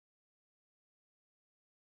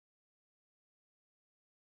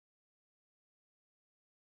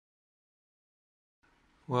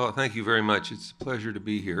Well, thank you very much. It's a pleasure to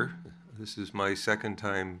be here. This is my second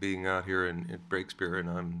time being out here at Breakspear, and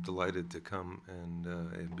I'm delighted to come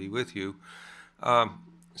and be with you. Um,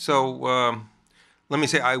 so let me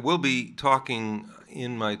say I will be talking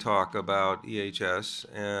in my talk about EHS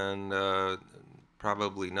and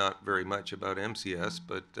probably not very much about MCS,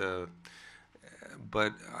 but the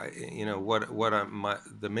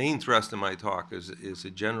main thrust of my talk is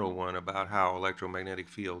a general one about how electromagnetic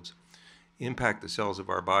fields impact the cells of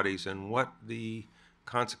our bodies and what the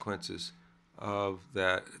consequences of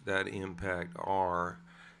that impact are.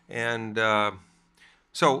 And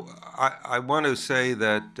so I want to say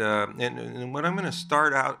that, and what I'm going to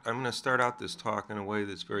start out this talk in a way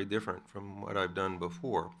that's very different from what I've done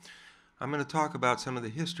before. I'm going to talk about some of the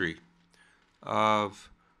history of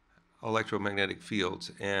electromagnetic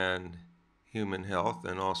fields and human health,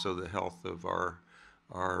 and also the health of our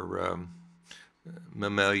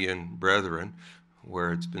mammalian brethren,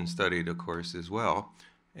 where it's been studied, of course, as well,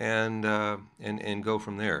 and go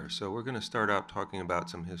from there. So we're going to start out talking about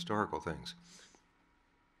some historical things.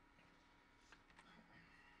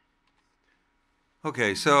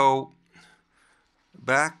 Okay, so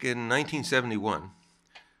back in 1971,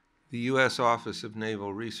 the U.S. Office of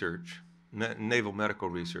Naval Medical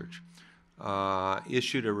Research,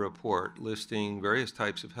 issued a report listing various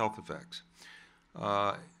types of health effects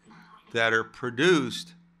that are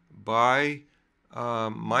produced by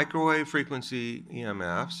microwave frequency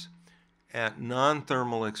EMFs at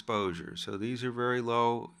non-thermal exposures. So these are very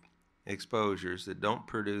low exposures that don't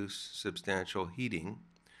produce substantial heating.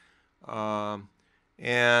 So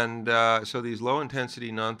these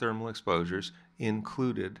low-intensity non-thermal exposures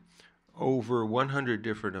included over 100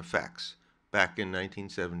 different effects back in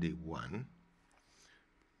 1971.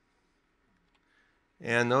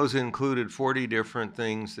 And those included 40 different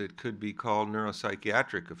things that could be called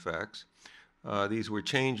neuropsychiatric effects. These were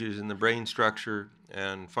changes in the brain structure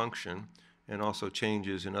and function, and also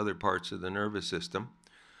changes in other parts of the nervous system.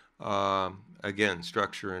 Again,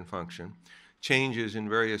 structure and function. Changes in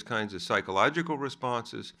various kinds of psychological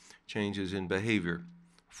responses, changes in behavior.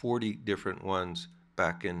 40 different ones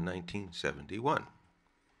back in 1971.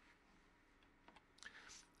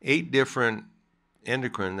 8 different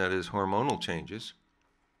endocrine, that is hormonal changes.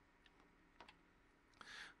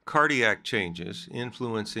 Cardiac changes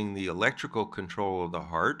influencing the electrical control of the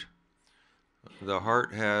heart. The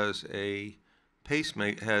heart has a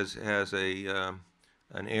pacemaker, has an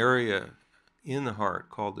area in the heart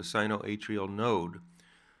called the sinoatrial node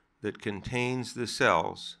that contains the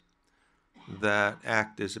cells that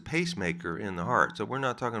act as a pacemaker in the heart. So we're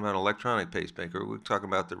not talking about an electronic pacemaker. We're talking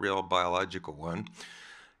about the real biological one.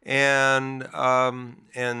 And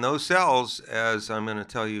those cells, as I'm going to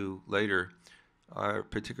tell you later, are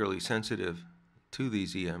particularly sensitive to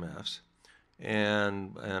these EMFs,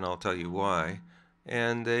 and I'll tell you why.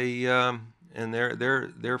 And their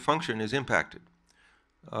function is impacted.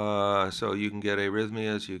 So you can get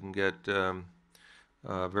arrhythmias, you can get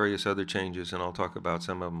various other changes, and I'll talk about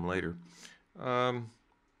some of them later.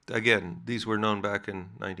 Again, these were known back in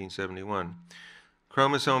 1971.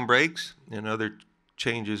 Chromosome breaks and other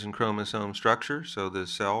changes in chromosome structure, so the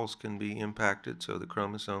cells can be impacted, so the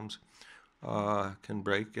chromosomes can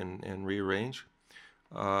break and rearrange.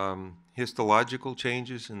 Histological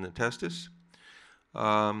changes in the testis.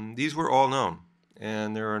 These were all known,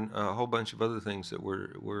 and there are a whole bunch of other things that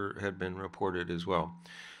had been reported as well.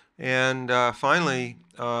 And finally,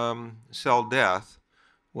 cell death,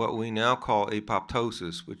 what we now call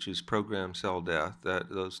apoptosis, which is programmed cell death.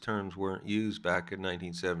 Those terms weren't used back in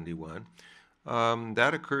 1971.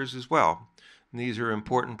 That occurs as well. And these are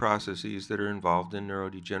important processes that are involved in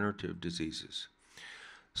neurodegenerative diseases.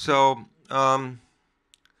 So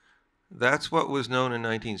that's what was known in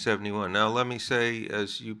 1971. Now let me say,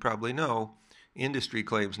 as you probably know, industry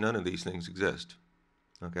claims none of these things exist.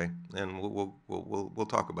 Okay, and we'll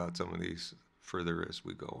talk about some of these further as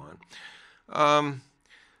we go on.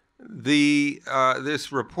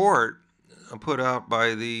 This report put out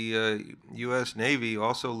by the U.S. Navy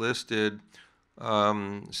also listed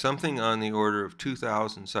something on the order of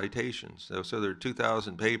 2,000 citations. So there are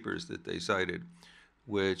 2,000 papers that they cited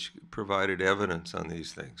which provided evidence on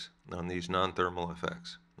these things, on these non-thermal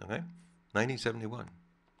effects. Okay, 1971.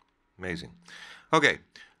 Amazing. Okay,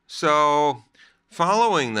 so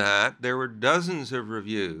following that, there were dozens of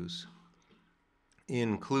reviews,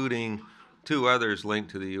 including 2 others linked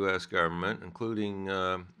to the U.S. government, including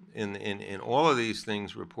in all of these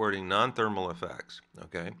things reporting non-thermal effects.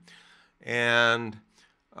 Okay, and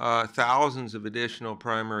thousands of additional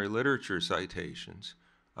primary literature citations,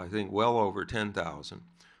 I think well over 10,000,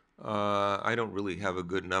 I don't really have a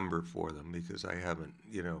good number for them because I haven't,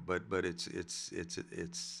 but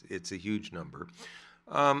it's a huge number.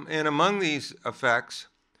 And among these effects,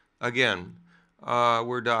 again,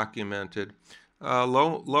 were documented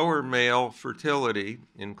lower male fertility,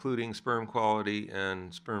 including sperm quality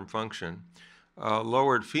and sperm function,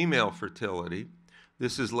 lowered female fertility.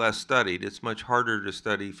 This is less studied. It's much harder to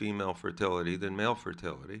study female fertility than male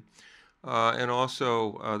fertility. And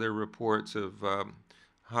also, there are reports of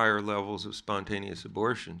higher levels of spontaneous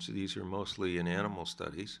abortions. These are mostly in animal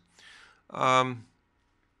studies from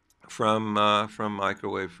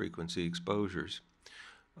microwave frequency exposures.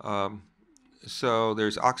 So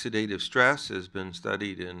there's oxidative stress has been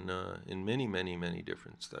studied in many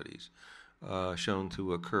different studies, shown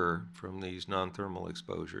to occur from these non-thermal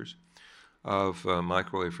exposures of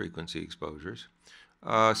microwave frequency exposures.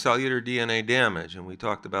 Cellular DNA damage, and we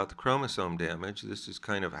talked about the chromosome damage. This is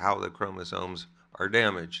kind of how the chromosomes are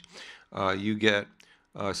damaged. You get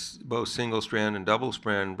both single-strand and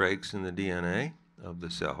double-strand breaks in the DNA of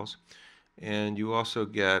the cells, and you also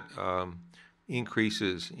get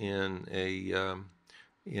increases in a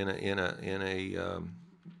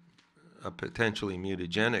potentially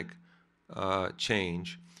mutagenic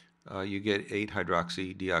change. You get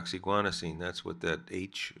 8-hydroxydeoxyguanosine. That's what that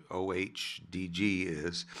HOHDG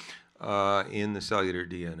is in the cellular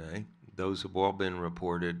DNA. Those have all been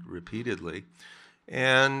reported repeatedly.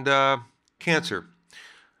 And cancer.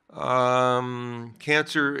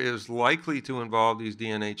 Cancer is likely to involve these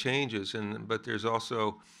DNA changes, but there's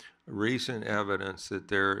also recent evidence that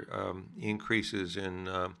there are increases in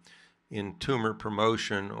tumor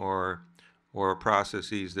promotion or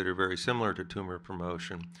processes that are very similar to tumor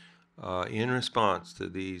promotion in response to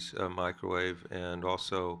these microwave and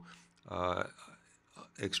also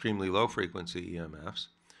extremely low frequency EMFs.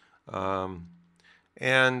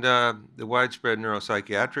 And the widespread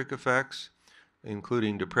neuropsychiatric effects,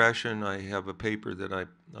 including depression. I have a paper that I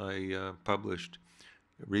published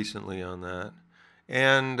recently on that.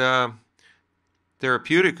 And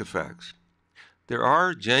therapeutic effects. There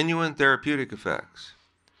are genuine therapeutic effects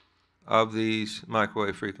of these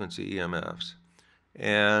microwave frequency EMFs.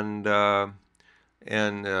 And the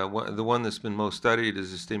one that's been most studied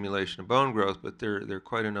is the stimulation of bone growth, but there are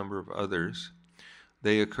quite a number of others.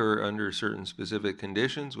 They occur under certain specific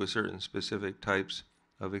conditions with certain specific types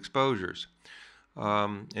of exposures.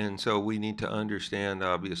 And so we need to understand,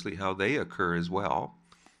 obviously, how they occur as well.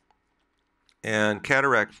 And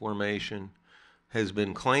cataract formation has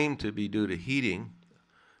been claimed to be due to heating.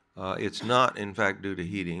 It's not, in fact, due to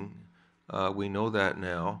heating. We know that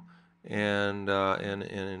now. And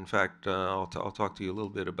in fact, I'll talk to you a little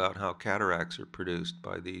bit about how cataracts are produced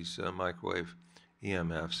by these microwave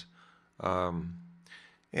EMFs.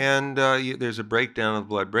 There's a breakdown of the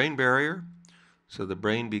blood-brain barrier, so the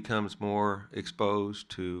brain becomes more exposed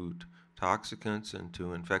to toxicants and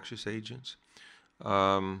to infectious agents.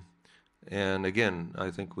 And again,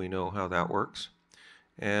 I think we know how that works.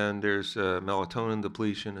 And there's melatonin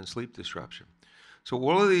depletion and sleep disruption. So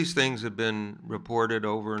all of these things have been reported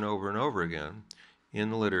over and over and over again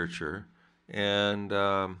in the literature, and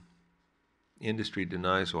industry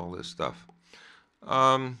denies all this stuff.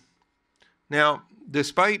 Now,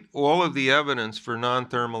 despite all of the evidence for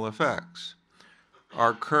non-thermal effects,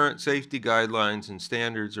 our current safety guidelines and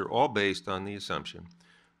standards are all based on the assumption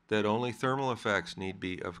that only thermal effects need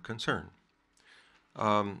be of concern.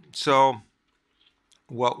 So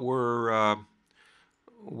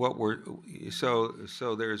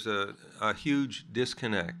there's a huge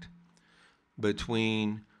disconnect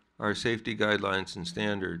between our safety guidelines and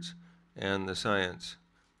standards and the science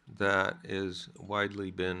that is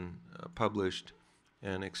widely been published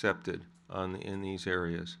and accepted in these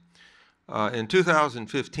areas. In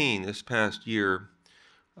 2015, this past year,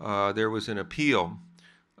 there was an appeal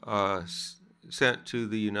sent to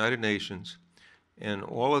the United Nations and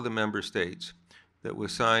all of the member states that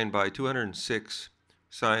was signed by 206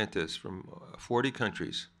 scientists from 40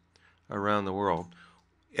 countries around the world.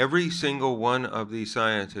 Every single one of these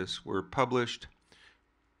scientists were published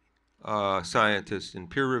scientists in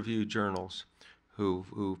peer-reviewed journals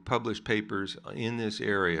who published papers in this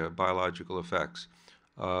area of biological effects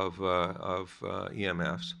of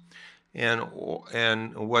EMFs.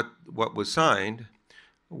 And what was signed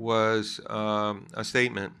was a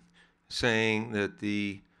statement saying that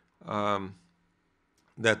the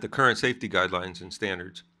current safety guidelines and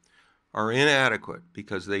standards are inadequate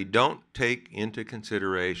because they don't take into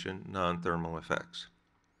consideration non-thermal effects.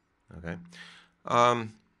 Okay.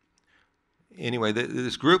 Anyway,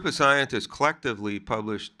 this group of scientists collectively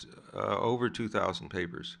published over 2,000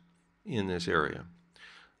 papers in this area.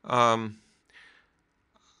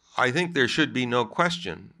 I think there should be no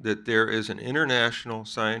question that there is an international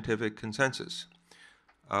scientific consensus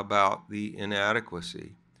about the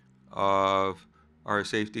inadequacy of our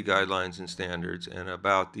safety guidelines and standards and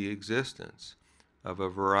about the existence of a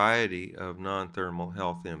variety of non-thermal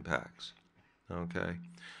health impacts. Okay?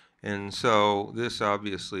 And so this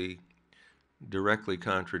obviously directly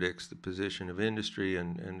contradicts the position of industry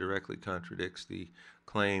and directly contradicts the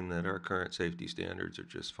claim that our current safety standards are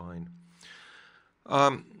just fine.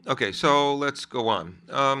 Okay, so let's go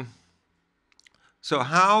on. So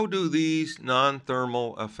how do these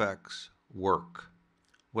non-thermal effects work?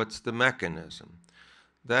 What's the mechanism?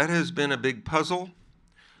 That has been a big puzzle.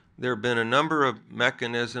 There have been a number of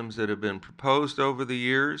mechanisms that have been proposed over the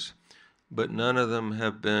years, but none of them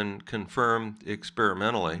have been confirmed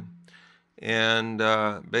experimentally. And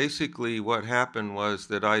basically what happened was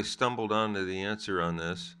that I stumbled onto the answer on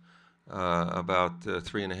this about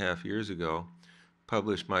 3.5 years ago,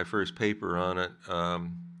 published my first paper on it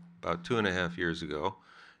about 2.5 years ago,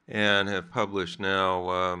 and have published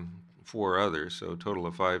now 4 others, so a total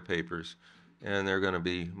of 5 papers, and there are going to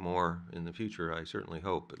be more in the future, I certainly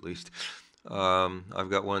hope, at least. I've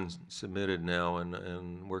got one submitted now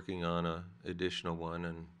and working on an additional one,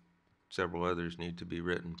 and several others need to be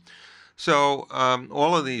written. So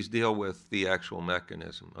all of these deal with the actual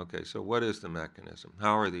mechanism. Okay, so what is the mechanism?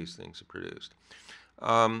 How are these things produced?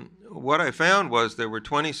 What I found was there were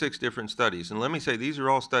 26 different studies, and let me say these are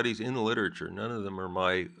all studies in the literature. None of them are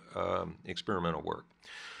my experimental work,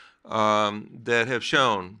 that have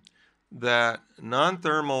shown that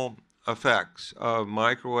non-thermal effects of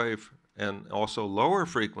microwave and also lower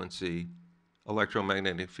frequency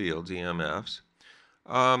electromagnetic fields, EMFs,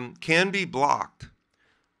 can be blocked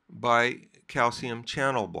by calcium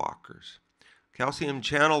channel blockers. Calcium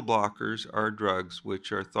channel blockers are drugs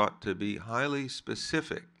which are thought to be highly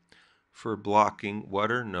specific for blocking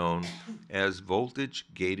what are known as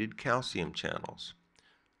voltage-gated calcium channels,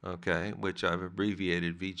 okay, which I've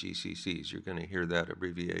abbreviated VGCCs. You're going to hear that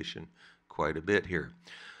abbreviation quite a bit here.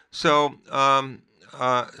 So,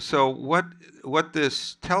 so what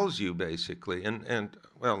this tells you basically, and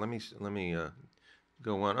well, let me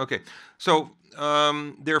go on. Okay, so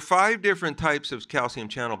there are 5 different types of calcium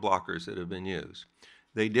channel blockers that have been used.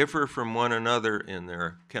 They differ from one another in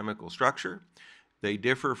their chemical structure. They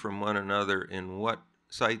differ from one another in what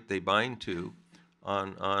site they bind to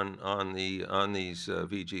on these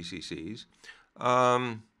VGCCs,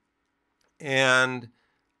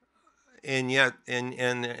 and yet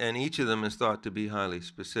each of them is thought to be highly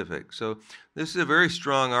specific. So this is a very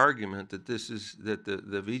strong argument that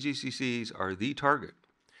the VGCCs are the target,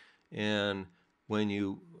 and when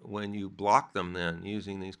you block them then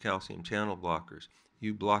using these calcium channel blockers,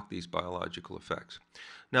 you block these biological effects.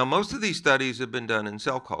 Now most of these studies have been done in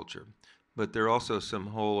cell culture, but there are also some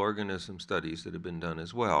whole organism studies that have been done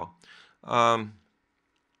as well. And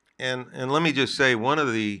let me just say one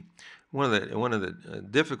of the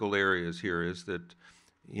difficult areas here is that,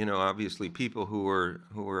 you know, obviously people who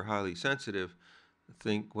are highly sensitive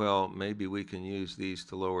think, well, maybe we can use these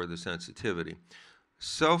to lower the sensitivity.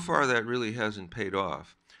 So far that really hasn't paid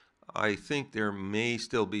off. I think there may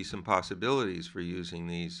still be some possibilities for using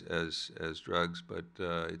these as drugs, but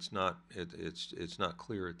it's not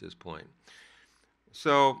clear at this point.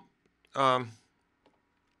 So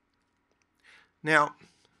now,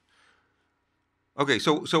 okay,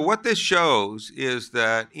 so what this shows is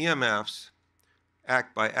that EMFs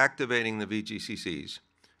act by activating the VGCCs,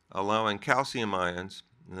 allowing calcium ions,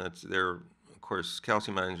 and that's their, of course,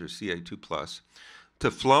 calcium ions are Ca2+, to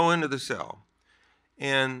flow into the cell.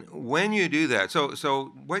 And when you do that,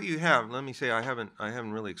 so what you have, let me say I haven't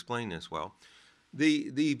really explained this well.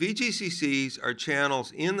 The VGCCs are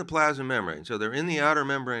channels in the plasma membrane, so they're in the outer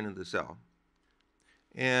membrane of the cell.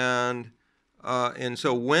 And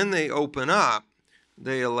so when they open up,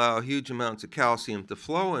 they allow huge amounts of calcium to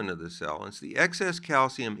flow into the cell. And it's the excess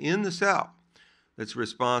calcium in the cell that's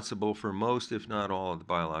responsible for most, if not all, of the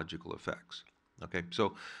biological effects. Okay,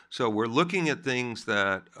 so we're looking at things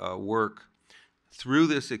that work through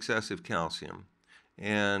this excessive calcium,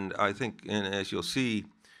 and I think, and as you'll see,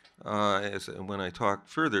 when I talk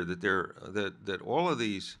further, that all of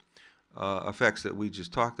these effects that we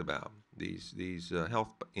just talked about, these health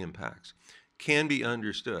impacts, can be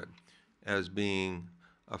understood as being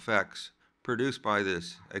effects produced by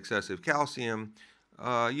this excessive calcium,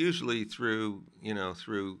 usually through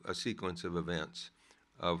a sequence of events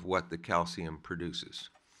of what the calcium produces.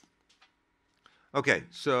 Okay,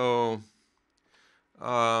 so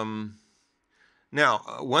now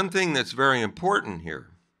one thing that's very important here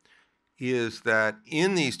is that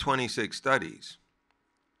in these 26 studies,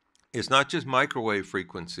 it's not just microwave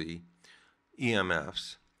frequency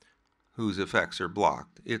EMFs whose effects are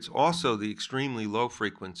blocked. It's also the extremely low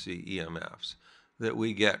frequency EMFs that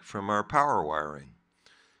we get from our power wiring,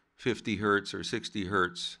 50 hertz or 60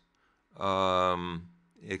 hertz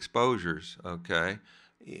exposures, okay?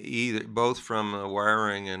 Both from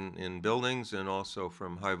wiring in buildings and also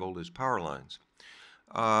from high voltage power lines.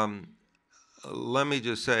 Let me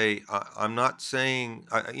just say, I'm not saying,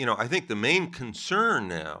 I think the main concern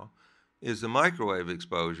now is the microwave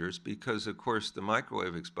exposures, because of course the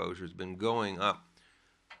microwave exposure has been going up,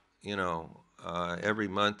 every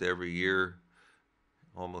month, every year,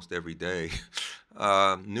 almost every day.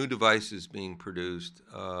 New devices being produced,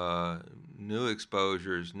 new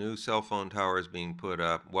exposures, new cell phone towers being put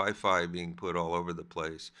up, Wi-Fi being put all over the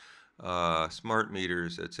place, smart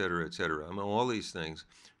meters, et cetera, et cetera. I mean, all these things.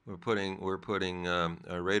 We're putting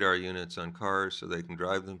radar units on cars so they can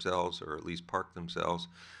drive themselves or at least park themselves,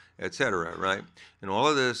 et cetera, right? And all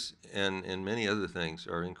of this and many other things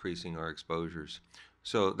are increasing our exposures.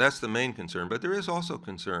 So that's the main concern. But there is also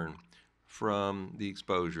concern from the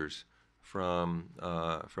exposures from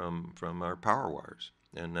our power wires.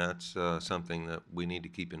 And that's something that we need to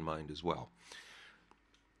keep in mind as well.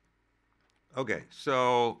 Okay,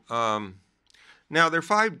 so now there are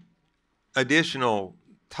 5 additional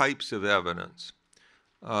types of evidence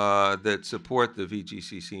that support the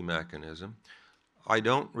VGCC mechanism. I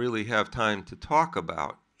don't really have time to talk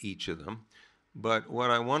about each of them, but what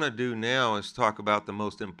I want to do now is talk about the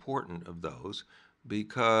most important of those,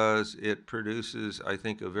 because it produces, I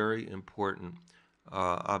think, a very important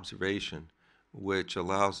observation which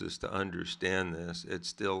allows us to understand this at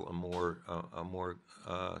still a more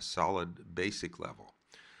solid basic level.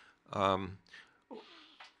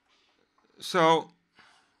 So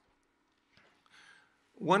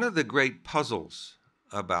one of the great puzzles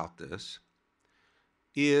about this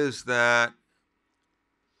is that,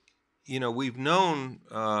 we've known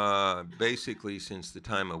basically since the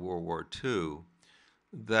time of World War II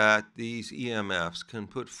that these EMFs can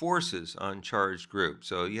put forces on charged groups.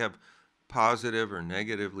 So you have positive or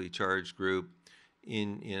negatively charged group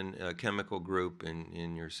in a chemical group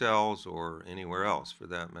in your cells or anywhere else for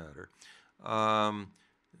that matter.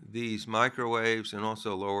 These microwaves and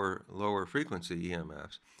also lower frequency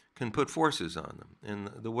EMFs can put forces on them. And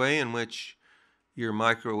the way in which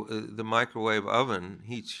the microwave oven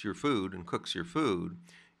heats your food and cooks your food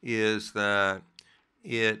is that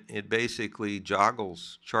it basically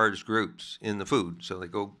joggles charged groups in the food. So they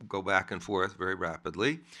go back and forth very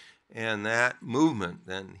rapidly. And that movement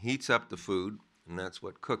then heats up the food, and that's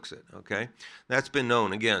what cooks it, okay? That's been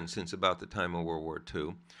known, again, since about the time of World War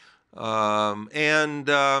II.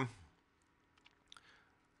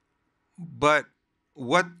 But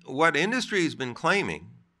what industry has been claiming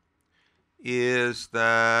is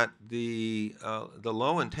that the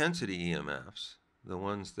low intensity EMFs, the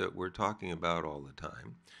ones that we're talking about all the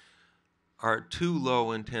time, are too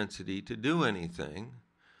low intensity to do anything.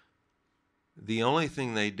 The only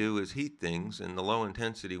thing they do is heat things, and the low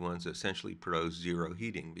intensity ones essentially produce zero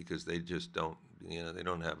heating because they just don't, they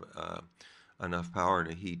don't have enough power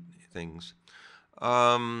to heat things.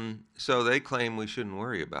 So they claim we shouldn't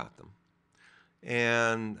worry about them.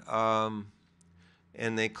 And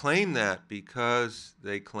they claim that because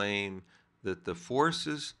they claim that the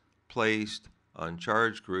forces placed on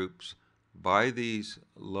charge groups by these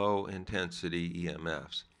low intensity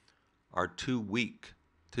EMFs are too weak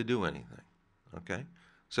to do anything. Okay?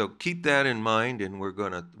 So keep that in mind, and I'm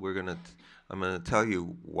gonna tell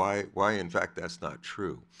you why in fact that's not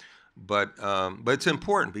true. But it's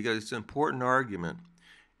important because it's an important argument,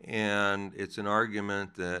 and it's an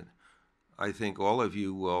argument that I think all of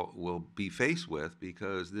you will be faced with,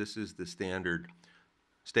 because this is the standard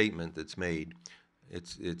statement that's made.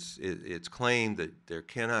 It's claimed that there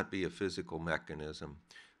cannot be a physical mechanism,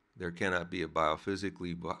 there cannot be a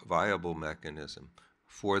biophysically viable mechanism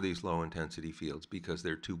for these low intensity fields because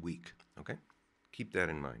they're too weak. Okay, keep that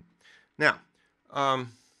in mind. Now,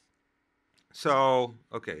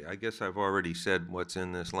 okay, I guess I've already said what's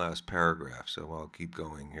in this last paragraph, so I'll keep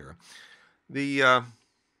going here.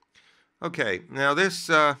 Okay, now this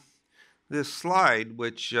slide,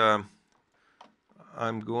 which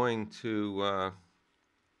I'm going to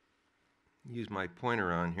use my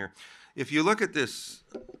pointer on here. If you look at this,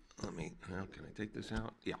 can I take this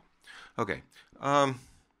out? Yeah. Okay.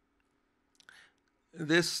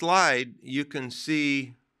 This slide, you can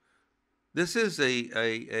see, this is a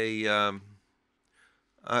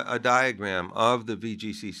diagram of the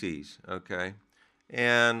VGCCs, okay?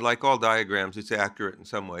 And like all diagrams, it's accurate in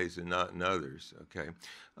some ways and not in others, okay?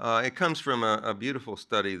 It comes from a beautiful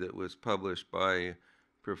study that was published by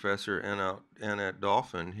Professor Annette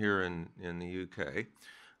Dolphin here in the UK.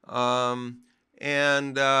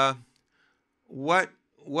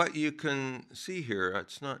 What you can see here,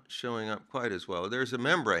 it's not showing up quite as well. There's a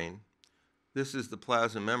membrane. This is the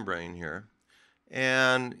plasma membrane here.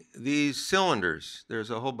 And these cylinders, there's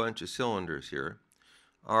a whole bunch of cylinders here,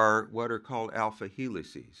 are what are called alpha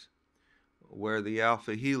helices, where the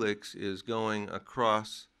alpha helix is going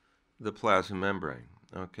across the plasma membrane,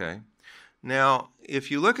 okay? Now,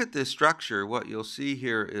 if you look at this structure, what you'll see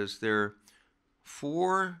here is there are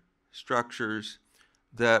 4 structures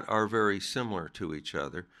that are very similar to each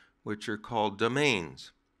other, which are called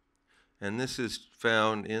domains. And this is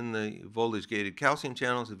found in the voltage-gated calcium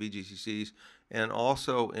channels, the VGCCs, and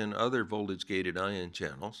also in other voltage-gated ion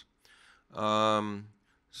channels.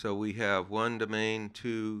 So we have 1 domain,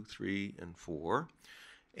 2, 3, and 4.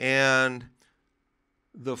 And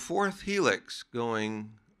the 4th helix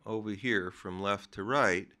going over here from left to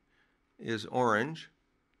right is orange.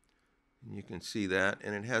 And you can see that,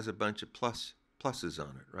 and it has a bunch of pluses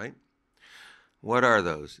on it, right? What are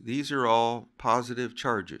those? These are all positive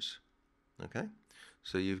charges, okay?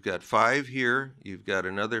 So you've got 5 here, you've got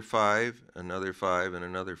another 5, another 5, and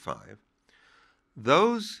another 5.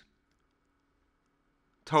 Those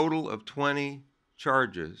total of 20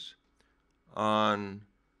 charges on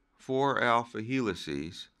 4 alpha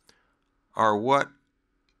helices are what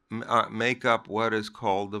make up what is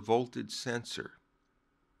called the voltage sensor.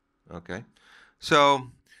 Okay,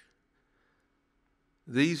 so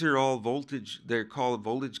these are all voltage, they're called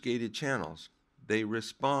voltage-gated channels. They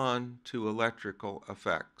respond to electrical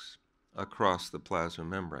effects across the plasma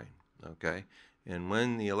membrane, okay? And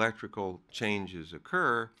when the electrical changes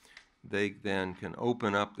occur, they then can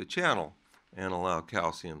open up the channel and allow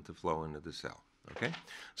calcium to flow into the cell, okay?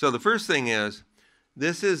 So the first thing is,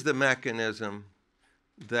 this is the mechanism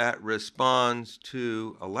that responds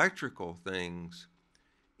to electrical things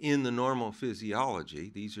in the normal physiology.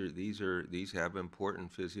 These have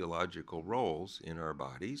important physiological roles in our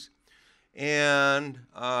bodies, and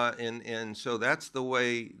so that's the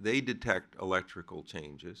way they detect electrical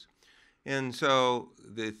changes. And so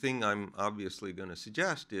the thing I'm obviously going to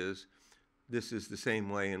suggest is this is the same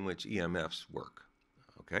way in which EMFs work,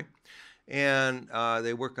 okay? And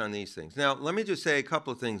they work on these things. Now, let me just say a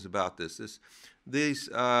couple of things about this.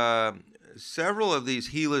 Several of these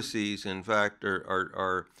helices, in fact,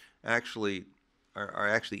 are actually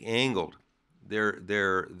angled. They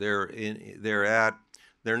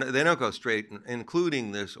don't go straight,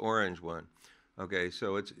 including this orange one. Okay,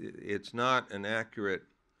 so it's not an accurate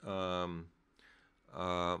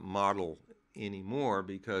model anymore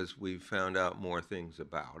because we've found out more things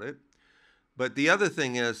about it. But the other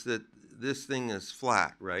thing is that this thing is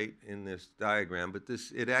flat, right, in this diagram, but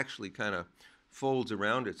it actually kind of folds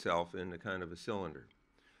around itself into kind of a cylinder.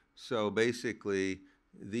 So basically,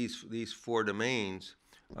 these 4 domains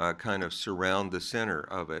kind of surround the center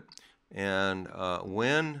of it, and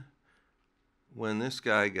when this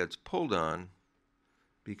guy gets pulled on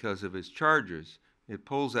because of his charges, it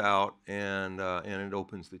pulls out and it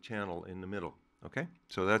opens the channel in the middle. Okay,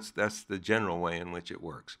 so that's the general way in which it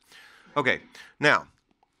works. Okay, now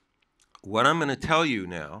what I'm going to tell you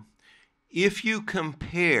now, if you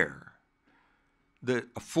compare the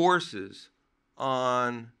forces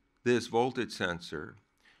on this voltage sensor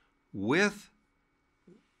with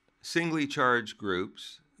singly charged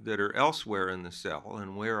groups that are elsewhere in the cell,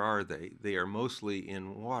 and where are they? They are mostly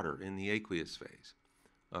in water, in the aqueous phase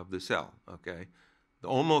of the cell, okay?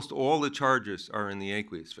 Almost all the charges are in the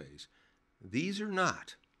aqueous phase. These are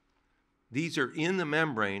not. These are in the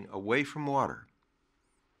membrane away from water.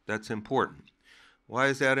 That's important. Why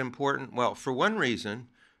is that important? Well, for one reason,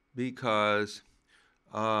 because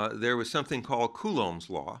there was something called Coulomb's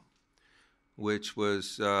law, which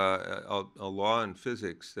was a law in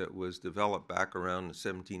physics that was developed back around the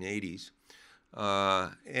 1780s.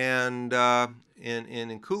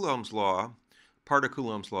 In Coulomb's law, part of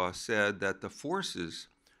Coulomb's law said that the forces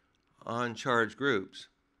on charged groups,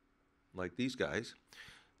 like these guys,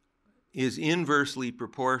 is inversely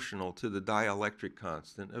proportional to the dielectric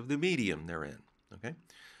constant of the medium they're in. Okay?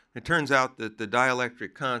 It turns out that the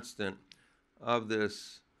dielectric constant of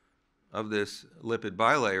this lipid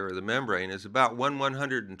bilayer, or the membrane, is about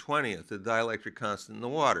 1/120th the dielectric constant in the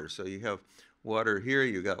water. So you have water here,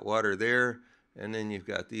 you got water there, and then you've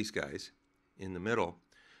got these guys in the middle.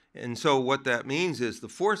 And so what that means is the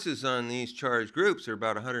forces on these charged groups are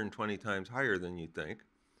about 120 times higher than you'd think,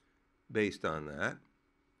 based on that,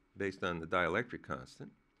 based on the dielectric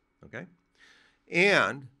constant, okay?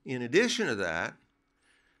 And in addition to that,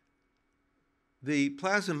 the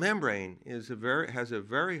plasma membrane has a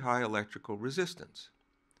very high electrical resistance,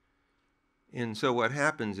 And so what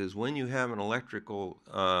happens is when you have an electrical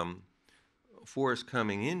force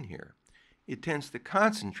coming in here, it tends to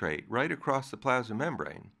concentrate right across the plasma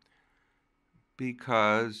membrane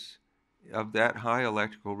because of that high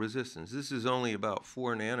electrical resistance. This is only about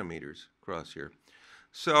 4 nanometers across here.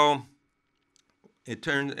 So it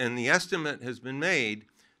turns, and the estimate has been made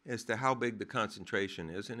as to how big the concentration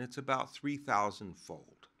is, and it's about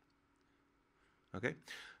 3,000-fold. Okay,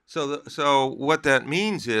 so what that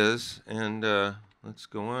means is, and let's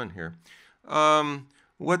go on here.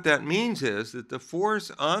 What that means is that the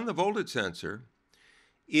force on the voltage sensor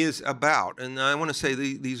is about, and I want to say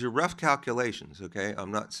these are rough calculations, okay?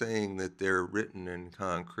 I'm not saying that they're written in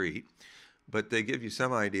concrete, but they give you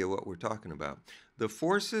some idea what we're talking about. The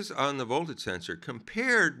forces on the voltage sensor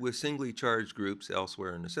compared with singly charged groups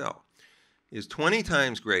elsewhere in the cell is 20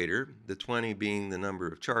 times greater, the 20 being the number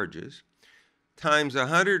of charges, times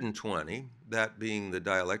 120, that being the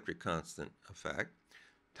dielectric constant effect,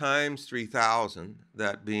 times 3,000,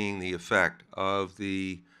 that being the effect of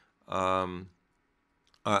the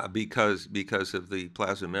because of the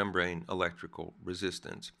plasma membrane electrical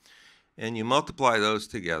resistance. And you multiply those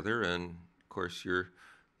together, and of course your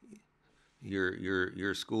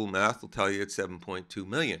school math will tell you it's 7.2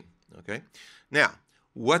 million. Okay? Now,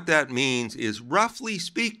 what that means is, roughly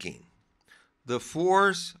speaking, the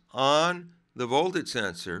force on the voltage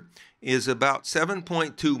sensor is about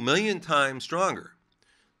 7.2 million times stronger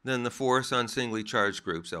than the force on singly charged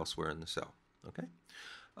groups elsewhere in the cell. Okay?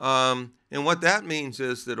 And what that means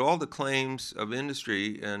is that all the claims of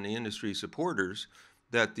industry and the industry supporters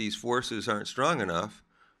that these forces aren't strong enough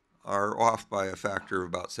are off by a factor of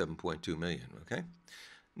about 7.2 million. Okay?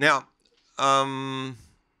 Now,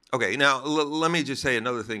 let me just say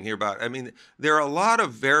another thing here about, I mean, there are a lot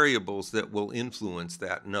of variables that will influence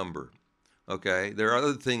that number. Okay? There are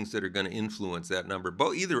other things that are going to influence that number,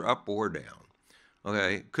 both either up or down.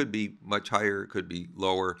 Okay? It could be much higher, it could be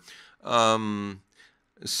lower.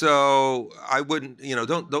 So I wouldn't,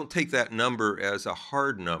 don't take that number as a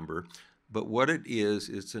hard number, but what it is,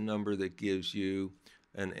 it's a number that gives you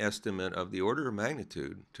an estimate of the order of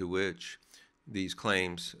magnitude to which these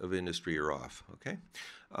claims of industry are off. Okay.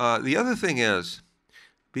 The other thing is,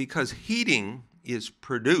 because heating is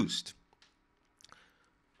produced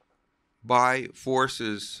by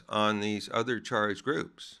forces on these other charged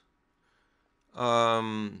groups,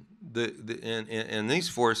 and these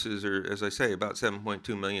forces are, as I say, about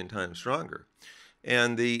 7.2 million times stronger,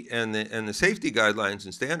 and the safety guidelines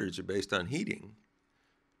and standards are based on heating.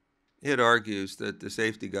 It argues that the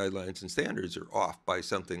safety guidelines and standards are off by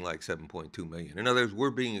something like 7.2 million. In other words, we're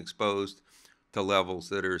being exposed to levels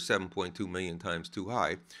that are 7.2 million times too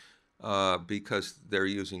high because they're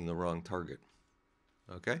using the wrong target.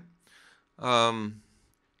 Okay.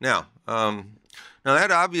 Now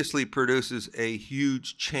that obviously produces a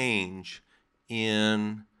huge change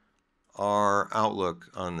in our outlook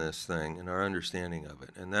on this thing and our understanding of it.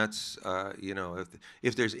 And that's,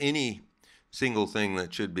 if there's any single thing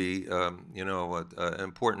that should be, an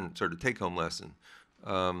important sort of take-home lesson,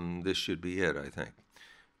 this should be it, I think.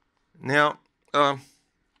 Now,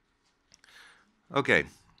 okay,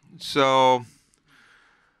 so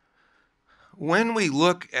when we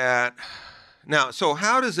look at, now, so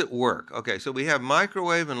how does it work? Okay, so we have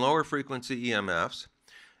microwave and lower frequency EMFs,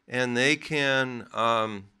 and they can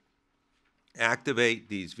activate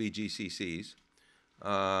these VGCCs,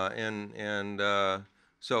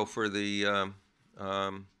 so for the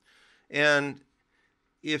and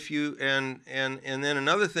if you and then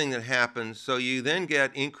another thing that happens, so you then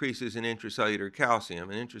get increases in intracellular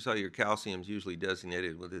calcium, and intracellular calcium is usually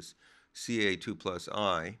designated with this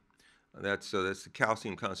Ca2+I. That's the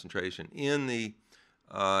calcium concentration in the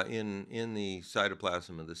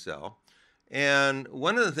cytoplasm of the cell. And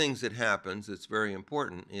one of the things that happens that's very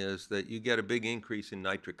important is that you get a big increase in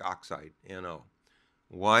nitric oxide, NO.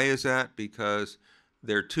 Why is that? Because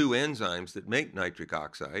there are two enzymes that make nitric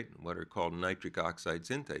oxide, what are called nitric oxide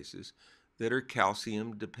synthases, that are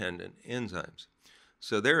calcium-dependent enzymes.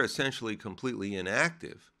 So they're essentially completely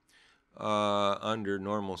inactive under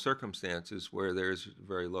normal circumstances where there's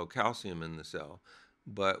very low calcium in the cell.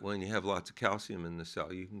 But when you have lots of calcium in the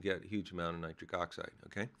cell, you can get a huge amount of nitric oxide,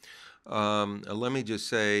 okay? Let me just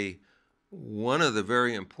say, one of the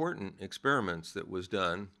very important experiments that was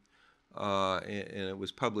done, and it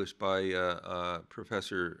was published by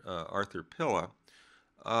Professor Arthur Pilla,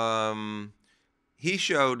 he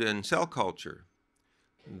showed in cell culture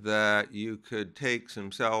that you could take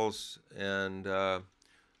some cells and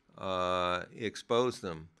expose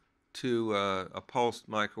them to a pulsed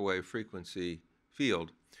microwave frequency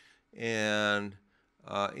field, and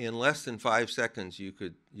in less than 5 seconds, you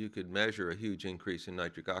could measure a huge increase in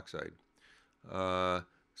nitric oxide.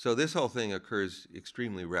 So this whole thing occurs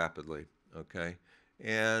extremely rapidly. Okay,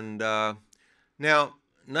 and now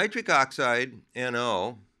nitric oxide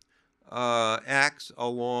 (NO) acts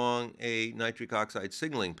along a nitric oxide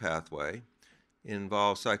signaling pathway. It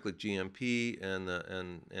involves cyclic GMP and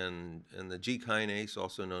the G kinase,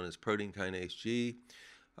 also known as protein kinase G.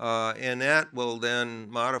 And that will then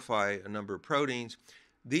modify a number of proteins.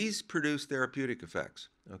 These produce therapeutic effects,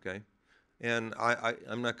 okay? And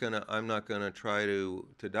I'm not gonna try to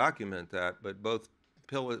document that, but both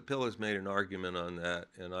Pill has made an argument on that,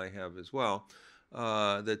 and I have as well,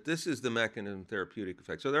 that this is the mechanism of therapeutic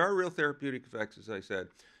effects. So there are real therapeutic effects, as I said,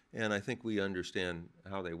 and I think we understand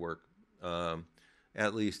how they work,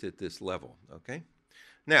 at least at this level, okay?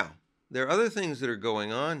 Now, there are other things that are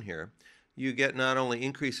going on here. You get not only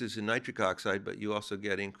increases in nitric oxide, but you also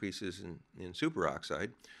get increases in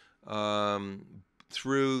superoxide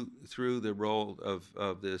through the role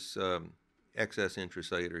of this excess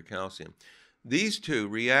intracellular calcium. These two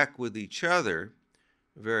react with each other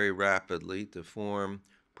very rapidly to form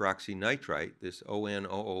peroxynitrite, this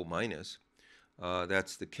ONOO minus.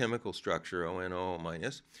 That's the chemical structure, ONOO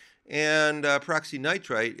minus. And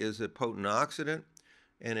peroxynitrite is a potent oxidant,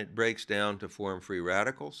 and it breaks down to form free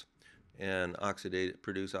radicals and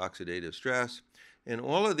produce oxidative stress. And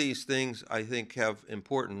all of these things, I think, have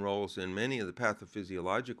important roles in many of the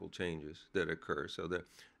pathophysiological changes that occur, so the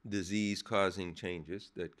disease-causing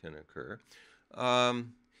changes that can occur.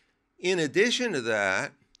 In addition to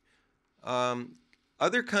that,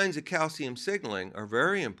 other kinds of calcium signaling are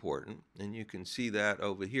very important, and you can see that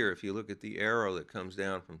over here. If you look at the arrow that comes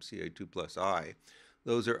down from Ca2 plus I,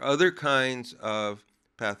 those are other kinds of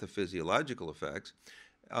pathophysiological effects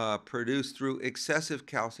produced through excessive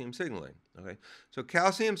calcium signaling. Okay, so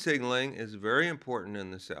calcium signaling is very important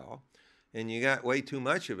in the cell, and you got way too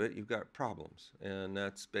much of it, you've got problems. And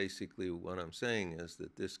that's basically what I'm saying, is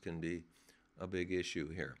that this can be a big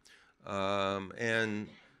issue here. And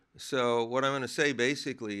so what I'm going to say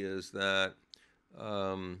basically is that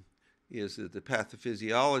the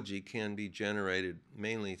pathophysiology can be generated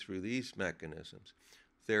mainly through these mechanisms.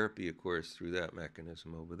 Therapy, of course, through that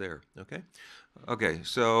mechanism over there. Okay? Okay,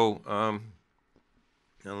 so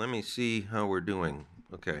now let me see how we're doing.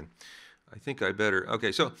 Okay, I think I better.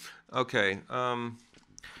 Okay, so, okay,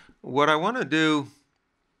 what I want to do,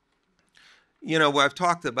 you know, I've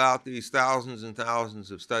talked about these thousands and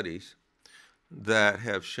thousands of studies that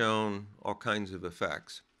have shown all kinds of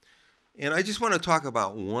effects. And I just want to talk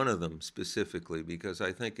about one of them specifically because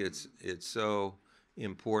I think it's so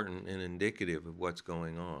important and indicative of what's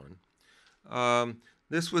going on.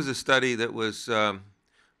 This was a study that was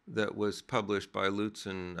published by Lutz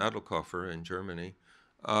and Adelkofer in Germany,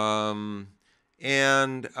 and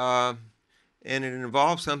it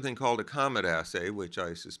involves something called a COMET assay, which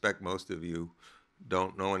I suspect most of you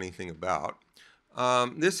don't know anything about.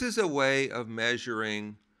 This is a way of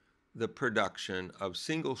measuring the production of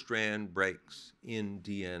single-strand breaks in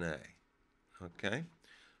DNA, okay?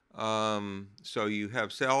 So you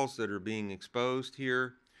have cells that are being exposed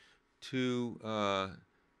here to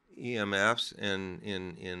EMFs, and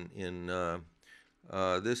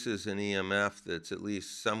this is an EMF that's at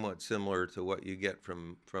least somewhat similar to what you get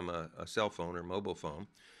from a cell phone or mobile phone,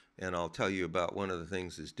 and I'll tell you about one of the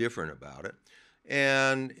things that's different about it.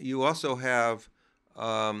 And you also have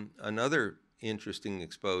another interesting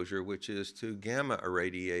exposure, which is to gamma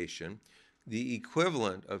irradiation, the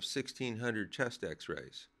equivalent of 1,600 chest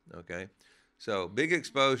x-rays, okay? So big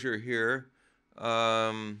exposure here.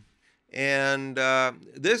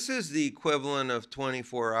 This is the equivalent of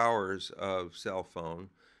 24 hours of cell phone,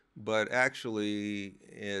 but actually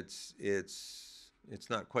it's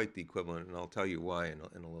not quite the equivalent, and I'll tell you why in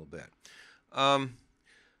a little bit.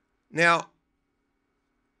 Now,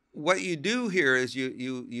 what you do here is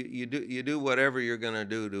you do whatever you're going to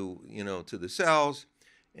do to the cells,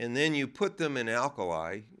 and then you put them in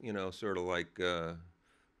alkali, sort of like lye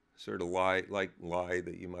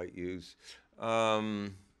that you might use.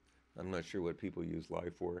 I'm not sure what people use lye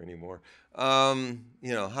for anymore.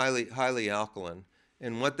 Highly alkaline,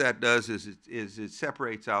 and what that does is it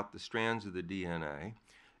separates out the strands of the DNA.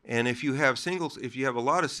 And if you have a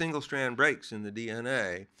lot of single-strand breaks in the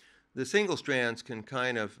DNA, the single strands can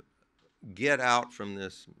kind of get out from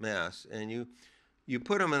this mess, and you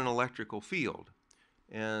put them in an electrical field,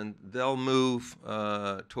 and they'll move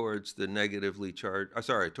towards the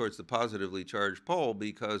towards the positively charged pole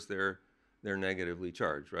because they're negatively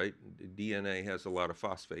charged, right? DNA has a lot of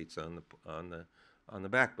phosphates on the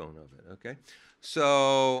backbone of it. Okay,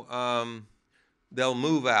 so they'll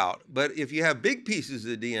move out. But if you have big pieces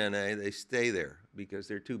of DNA, they stay there because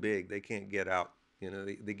they're too big. They can't get out.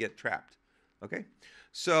 They get trapped. Okay?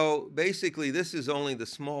 So basically, this is only the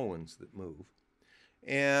small ones that move.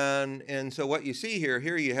 And so what you see here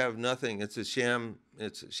you have nothing. It's a sham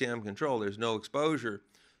control. There's no exposure.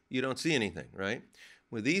 You don't see anything, right?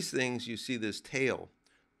 With these things, you see this tail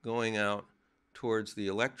going out towards the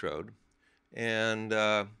electrode. And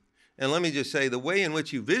let me just say, the way in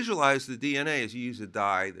which you visualize the DNA is you use a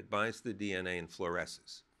dye that binds the DNA and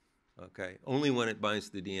fluoresces. Okay? Only when it binds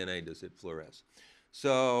the DNA does it fluoresce.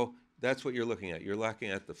 So that's what you're looking at. You're looking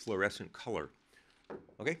at the fluorescent color.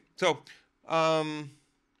 Okay? So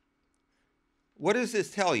what does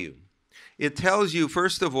this tell you? It tells you,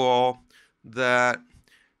 first of all, that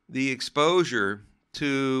the exposure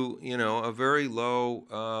to, a very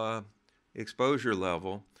low exposure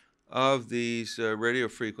level of these radio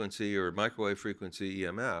frequency or microwave frequency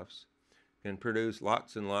EMFs can produce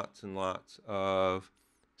lots and lots and lots of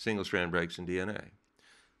single-strand breaks in DNA,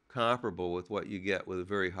 comparable with what you get with a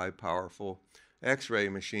very high-powerful X-ray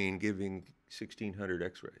machine giving 1,600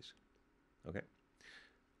 X-rays. Okay.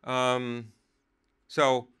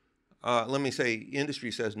 So let me say,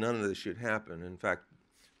 industry says none of this should happen. In fact,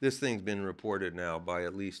 this thing's been reported now by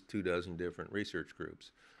at least 24 different research groups.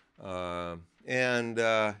 And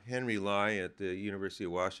Henry Lai at the University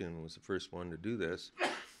of Washington was the first one to do this.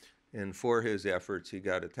 And for his efforts, he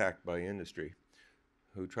got attacked by industry,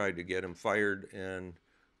 who tried to get him fired. And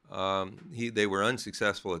they were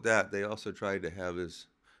unsuccessful at that. They also tried to have his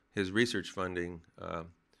research funding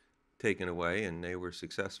taken away, and they were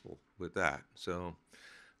successful with that. So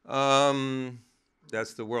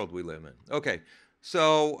that's the world we live in. Okay,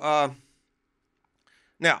 so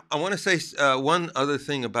now I want to say one other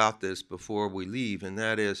thing about this before we leave, and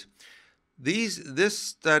that is this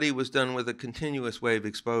study was done with a continuous wave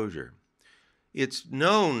exposure. It's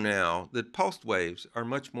known now that pulsed waves are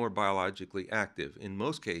much more biologically active in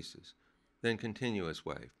most cases than continuous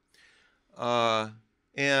wave.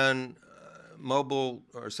 And mobile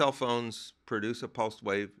or cell phones produce a pulsed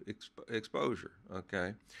wave exposure,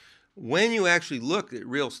 okay? When you actually look at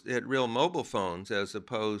real mobile phones as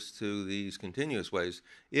opposed to these continuous waves,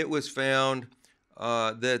 it was found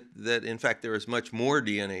that in fact there is much more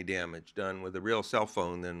DNA damage done with a real cell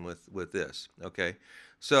phone than with this, okay?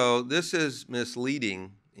 So this is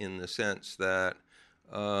misleading in the sense that,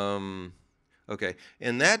 okay,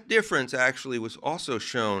 and that difference actually was also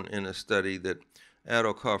shown in a study that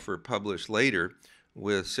Adokoffer published later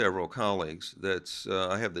with several colleagues. That's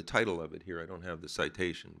I have the title of it here. I don't have the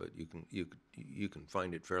citation, but you can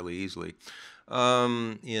find it fairly easily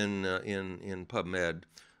in PubMed.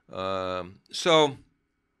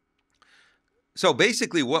 So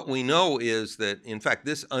basically, what we know is that in fact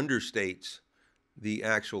this understates the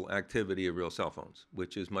actual activity of real cell phones,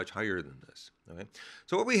 which is much higher than this. Okay?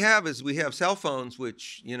 So what we have is cell phones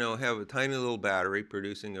which have a tiny little battery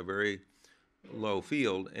producing a very low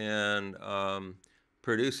field and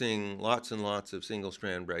producing lots and lots of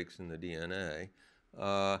single-strand breaks in the DNA,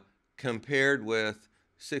 compared with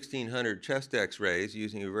 1,600 chest X-rays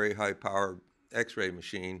using a very high-powered X-ray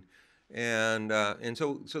machine, and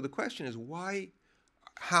so the question is why?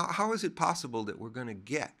 How is it possible that we're going to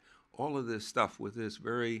get all of this stuff with this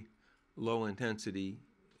very low-intensity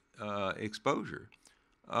exposure?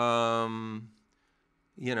 I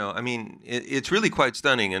mean, it's really quite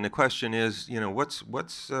stunning, and the question is,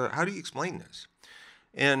 how do you explain this?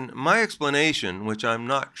 And my explanation, which I'm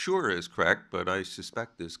not sure is correct, but I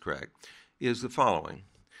suspect is correct, is the following.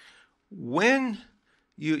 When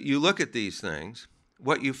you look at these things,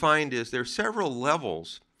 what you find is there are several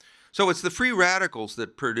levels. So it's the free radicals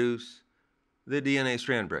that produce the DNA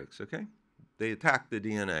strand breaks, okay? They attack the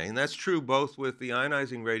DNA, and that's true both with the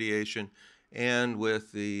ionizing radiation and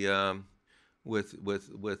with the with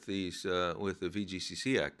the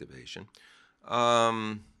VGCC activation.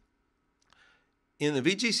 In the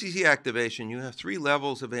VGCC activation, you have 3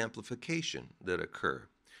 levels of amplification that occur.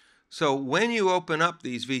 So when you open up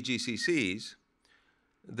these VGCCs,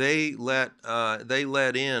 they let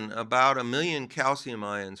in about 1 million calcium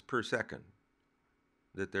ions per second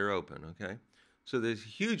that they're open, okay? So there's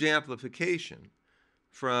huge amplification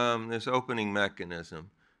from this opening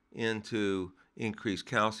mechanism into increased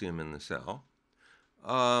calcium in the cell.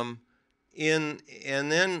 And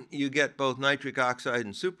then you get both nitric oxide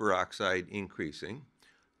and superoxide increasing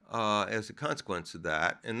as a consequence of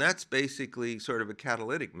that. And that's basically sort of a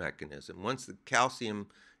catalytic mechanism. Once the calcium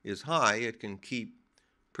is high, it can keep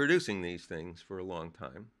producing these things for a long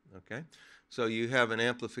time, okay? So you have an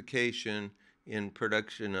amplification in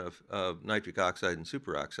production of nitric oxide and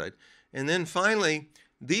superoxide. And then finally,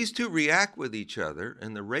 these two react with each other,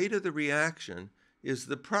 and the rate of the reaction is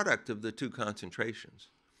the product of the two concentrations.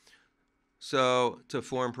 So to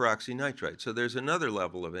form peroxynitrite. So there's another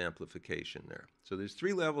level of amplification there. So there's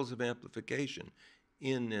 3 levels of amplification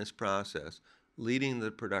in this process, leading to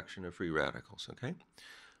the production of free radicals, okay?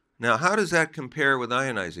 Now, how does that compare with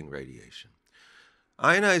ionizing radiation?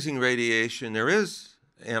 Ionizing radiation, there is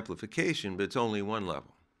amplification, but it's only 1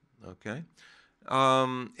 level, okay?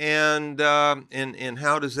 And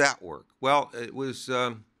how does that work? Well, it was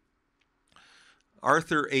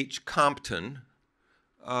Arthur H. Compton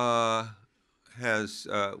got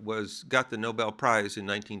the Nobel Prize in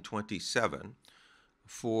 1927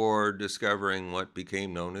 for discovering what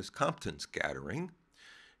became known as Compton scattering,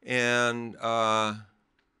 and I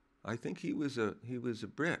think he was a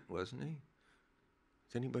Brit, wasn't he?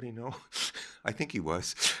 Does anybody know? I think he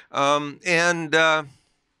was.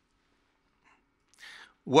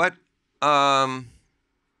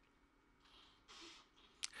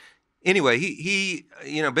 Anyway, he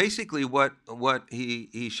basically what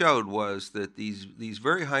he showed was that these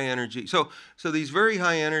very high energy, so these very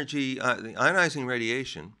high energy the ionizing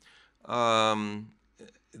radiation,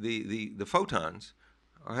 the photons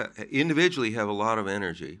individually have a lot of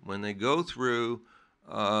energy. When they go through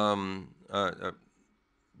a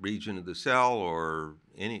region of the cell or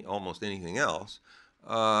almost anything else,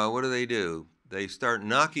 what do? They start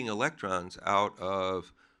knocking electrons out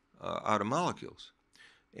of molecules.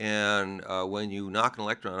 And when you knock an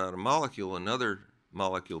electron out of a molecule, another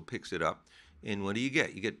molecule picks it up. And what do? You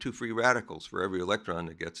get 2 free radicals for every electron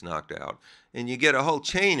that gets knocked out. And you get a whole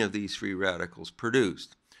chain of these free radicals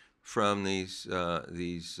produced from these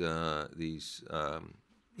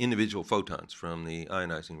individual photons from the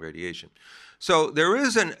ionizing radiation. So there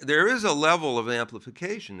is a level of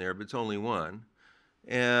amplification there, but it's only 1.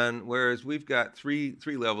 And whereas we've got three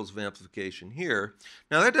levels of amplification here.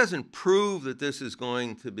 Now that doesn't prove that this is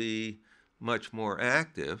going to be much more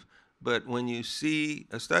active, but when you see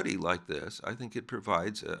a study like this, I think it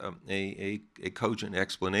provides a cogent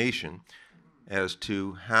explanation as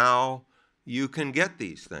to how you can get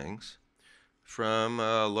these things from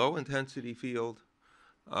a low intensity field.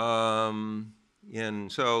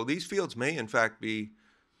 And so these fields may in fact be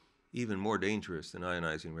even more dangerous than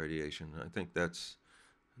ionizing radiation. I think that's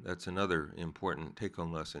another important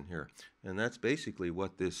take-home lesson here. And that's basically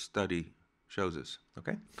what this study shows us,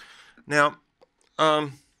 okay? Now,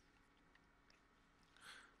 I'm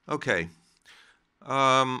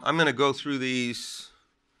going to go through these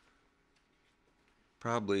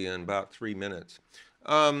probably in about 3 minutes.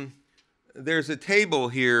 There's a table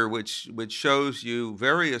here which shows you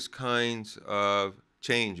various kinds of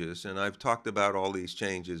changes, and I've talked about all these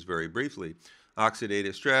changes very briefly.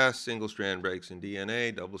 Oxidative stress, single-strand breaks in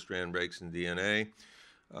DNA, double-strand breaks in DNA,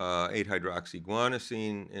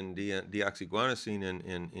 8-hydroxyguanosine and deoxyguanosine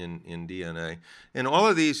in DNA. And all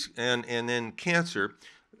of these, and then cancer,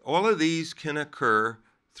 all of these can occur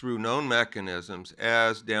through known mechanisms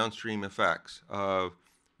as downstream effects of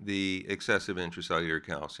the excessive intracellular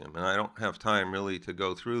calcium. And I don't have time really to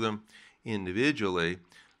go through them individually,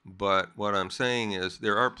 but what I'm saying is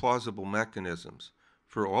there are plausible mechanisms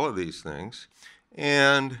for all of these things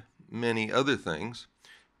and many other things.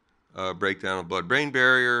 Breakdown of blood-brain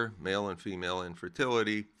barrier, male and female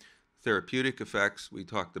infertility, therapeutic effects we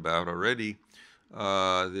talked about already,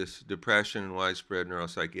 this depression and widespread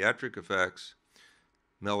neuropsychiatric effects,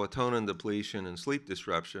 melatonin depletion and sleep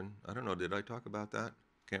disruption. I don't know, did I talk about that?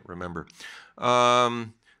 Can't remember.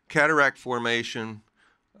 Cataract formation,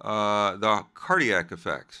 the cardiac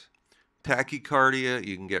effects. Tachycardia,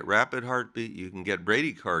 you can get rapid heartbeat, you can get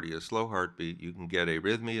bradycardia, slow heartbeat, you can get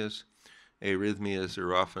arrhythmias. Arrhythmias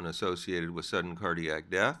are often associated with sudden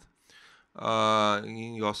cardiac death.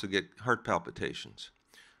 You also get heart palpitations.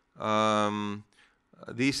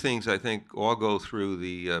 These things, I think, all go through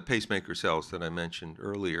the pacemaker cells that I mentioned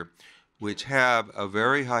earlier, which have a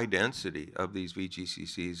very high density of these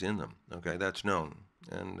VGCCs in them. Okay, that's known.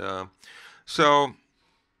 And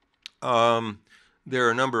there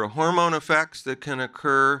are a number of hormone effects that can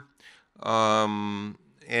occur, and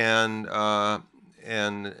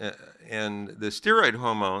the steroid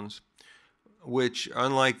hormones, which,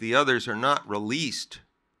 unlike the others, are not released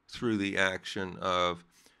through the action of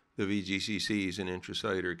the VGCCs and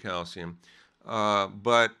intracellular calcium,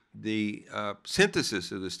 but the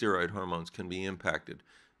synthesis of the steroid hormones can be impacted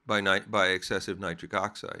by excessive nitric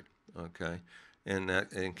oxide, okay,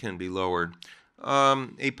 and can be lowered.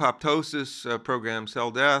 Apoptosis, programmed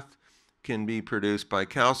cell death, can be produced by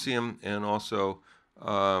calcium, and also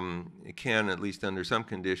it can, at least under some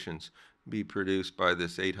conditions, be produced by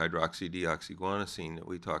this 8-hydroxydeoxyguanosine that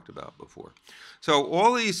we talked about before. So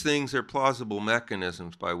all these things are plausible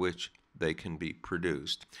mechanisms by which they can be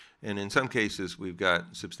produced. And in some cases, we've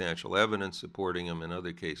got substantial evidence supporting them, in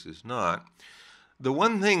other cases not. The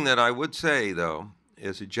one thing that I would say, though,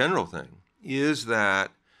 as a general thing, is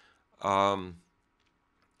that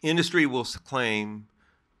industry will claim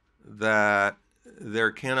that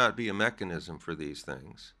there cannot be a mechanism for these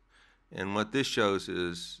things. And what this shows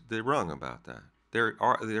is they're wrong about that.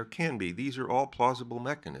 There can be. These are all plausible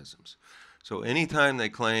mechanisms. So anytime they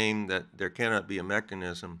claim that there cannot be a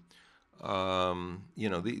mechanism,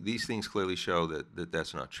 these things clearly show that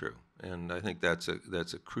that's not true. And I think that's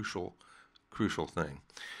a crucial thing.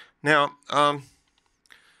 Now,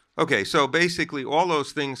 okay, so basically all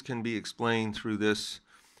those things can be explained through this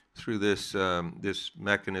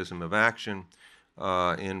mechanism of action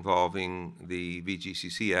involving the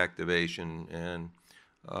VGCC activation and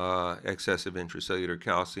excessive intracellular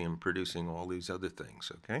calcium producing all these other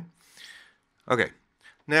things, okay? Okay,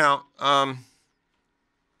 now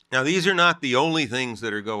these are not the only things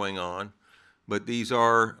that are going on, but these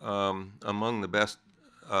are among the best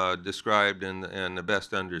described and the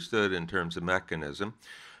best understood in terms of mechanism.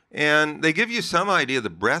 And they give you some idea of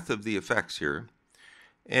the breadth of the effects here.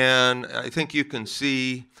 And I think you can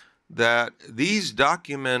see that these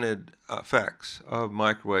documented effects of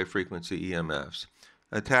microwave frequency EMFs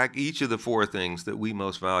attack each of the four things that we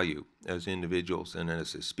most value as individuals and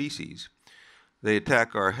as a species. They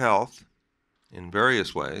attack our health in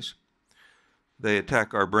various ways. They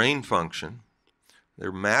attack our brain function. There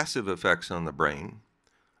are massive effects on the brain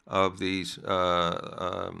of these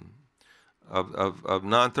of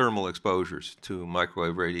non-thermal exposures to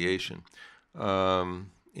microwave radiation.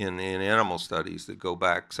 In animal studies that go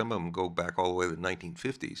back, some of them go back all the way to the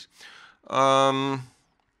 1950s.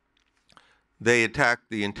 They attack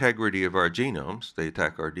the integrity of our genomes, they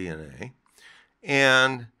attack our DNA,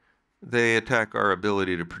 and they attack our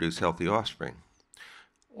ability to produce healthy offspring.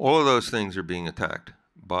 All of those things are being attacked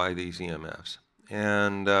by these EMFs.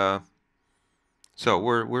 And so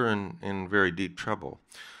we're in very deep trouble.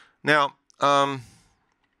 Now,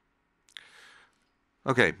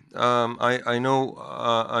 okay, I know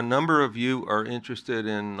a number of you are interested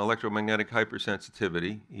in electromagnetic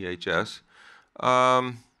hypersensitivity, EHS.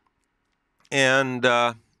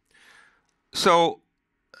 So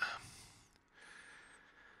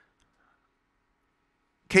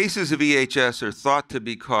cases of EHS are thought to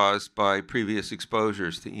be caused by previous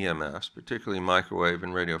exposures to EMFs, particularly microwave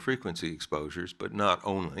and radio frequency exposures, but not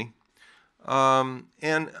only.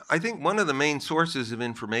 And I think one of the main sources of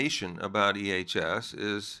information about EHS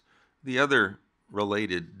is the other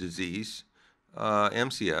related disease,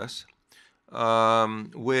 MCS,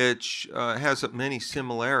 which has many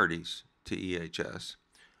similarities to EHS.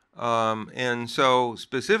 And so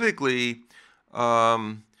specifically,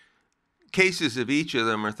 cases of each of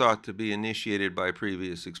them are thought to be initiated by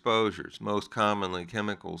previous exposures, most commonly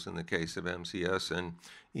chemicals in the case of MCS and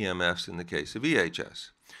EMFs in the case of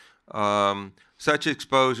EHS. Such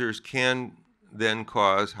exposures can then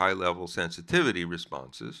cause high-level sensitivity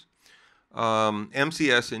responses.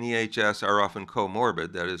 MCS and EHS are often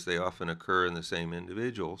comorbid, that is, they often occur in the same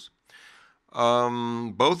individuals.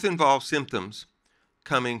 Both involve symptoms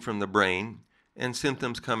coming from the brain and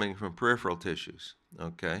symptoms coming from peripheral tissues,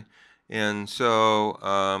 okay? And so,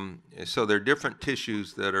 there are different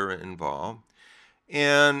tissues that are involved.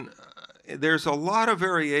 And there's a lot of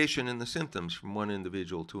variation in the symptoms from one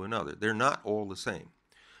individual to another. They're not all the same.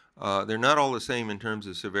 They're not all the same in terms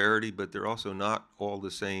of severity, but they're also not all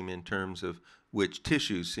the same in terms of which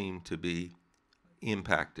tissues seem to be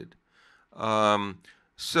impacted.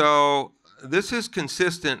 So this is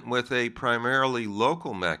consistent with a primarily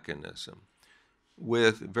local mechanism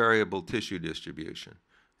with variable tissue distribution.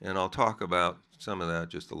 And I'll talk about some of that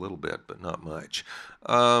just a little bit, but not much.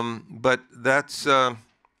 But that's...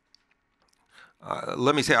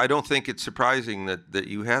 let me say, I don't think it's surprising that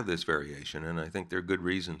you have this variation, and I think there are good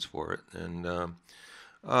reasons for it. And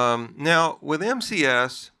now, with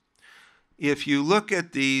MCS, if you look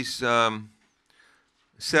at these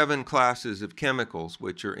 7 classes of chemicals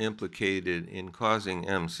which are implicated in causing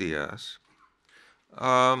MCS,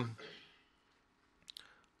 all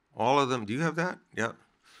of them, do you have that? Yeah.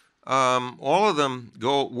 All of them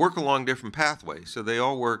work along different pathways, so they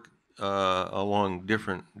all work along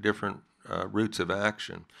different routes of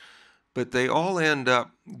action, but they all end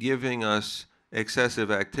up giving us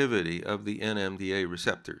excessive activity of the NMDA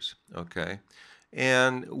receptors, okay?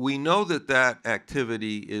 And we know that that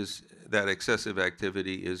excessive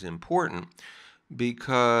activity is important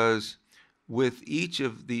because with each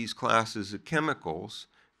of these classes of chemicals,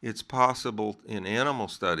 it's possible in animal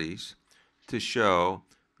studies to show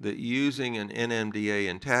that using an NMDA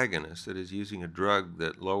antagonist, that is using a drug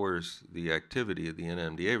that lowers the activity of the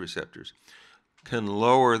NMDA receptors, can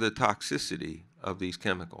lower the toxicity of these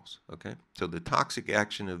chemicals, okay? So the toxic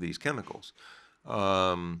action of these chemicals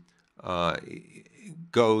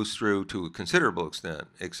goes through, to a considerable extent,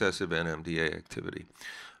 excessive NMDA activity.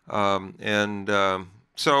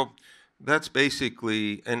 So that's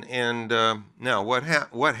basically, now what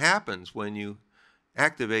happens when you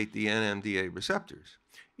activate the NMDA receptors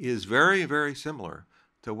is very, very similar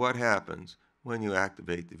to what happens when you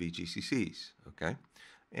activate the VGCCs, okay?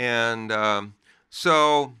 And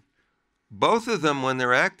so both of them, when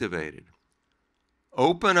they're activated,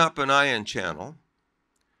 open up an ion channel.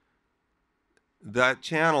 That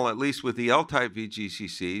channel, at least with the L-type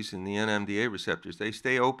VGCCs and the NMDA receptors, they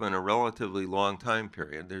stay open a relatively long time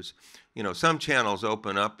period. There's, some channels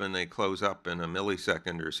open up and they close up in a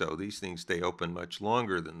millisecond or so. These things stay open much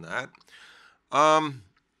longer than that.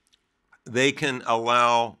 They can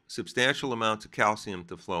allow substantial amounts of calcium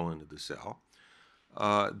to flow into the cell.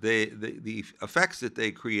 The effects that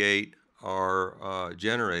they create are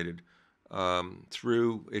generated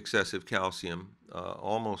through excessive calcium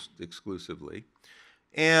almost exclusively.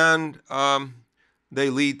 And they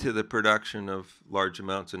lead to the production of large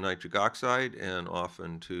amounts of nitric oxide and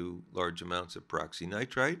often to large amounts of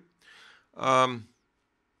peroxynitrite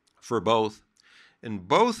for both. And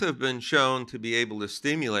both have been shown to be able to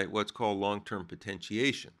stimulate what's called long-term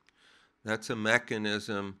potentiation. That's a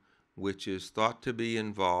mechanism which is thought to be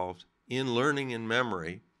involved in learning and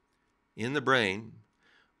memory in the brain,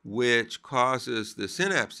 which causes the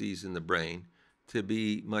synapses in the brain to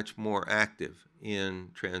be much more active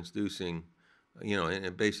in transducing,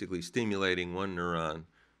 and basically stimulating one neuron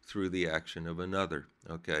through the action of another.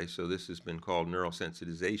 Okay, so this has been called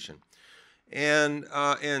neurosensitization, and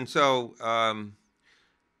so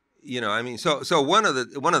so one of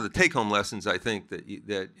the take-home lessons I think that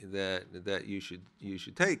you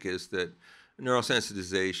should take is that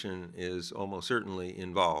neurosensitization is almost certainly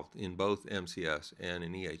involved in both MCS and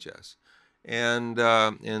in EHS,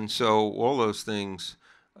 and so all those things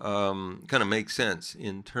kind of make sense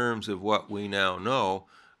in terms of what we now know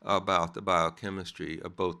about the biochemistry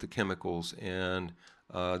of both the chemicals and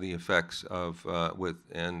the effects of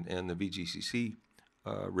and the VGCC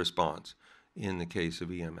response in the case of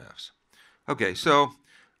EMFs. Okay, so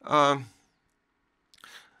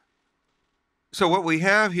what we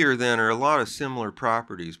have here then are a lot of similar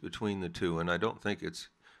properties between the two, and I don't think it's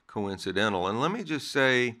coincidental. And let me just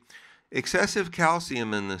say, excessive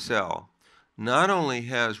calcium in the cell not only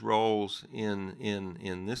has roles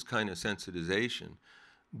in this kind of sensitization,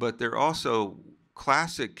 but they're also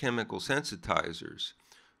classic chemical sensitizers,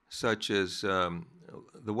 such as the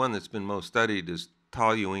one that's been most studied is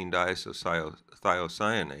toluene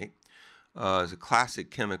diisocyanate, is a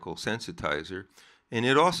classic chemical sensitizer, and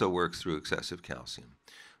it also works through excessive calcium.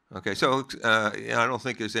 Okay, so I don't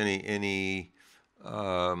think there's I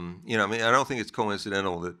don't think it's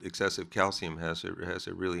coincidental that excessive calcium has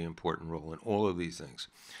a really important role in all of these things.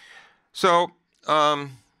 So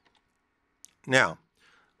now,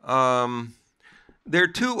 there are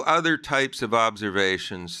two other types of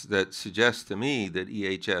observations that suggest to me that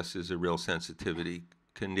EHS is a real sensitivity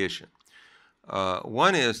condition.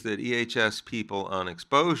 One is that EHS people on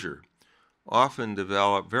exposure often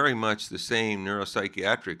develop very much the same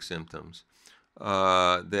neuropsychiatric symptoms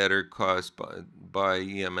that are caused by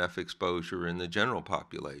EMF exposure in the general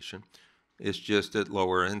population. It's just at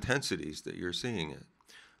lower intensities that you're seeing it.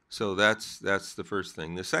 So that's the first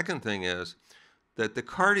thing. The second thing is that the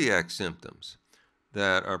cardiac symptoms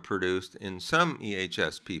that are produced in some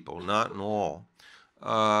EHS people, not in all,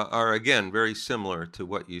 are again very similar to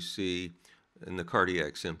what you see in the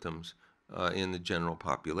cardiac symptoms in the general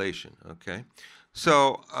population. Okay,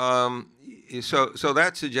 so so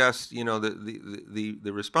that suggests that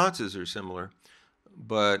the responses are similar,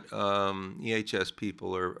 but EHS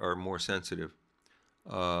people are more sensitive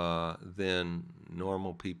than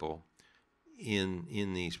normal people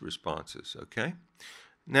in these responses. Okay,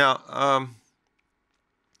 now.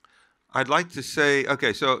 I'd like to say,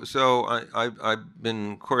 okay, so I've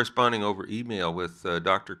been corresponding over email with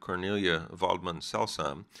Dr. Cornelia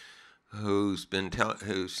Waldman-Selsam, who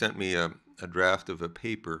sent me a draft of a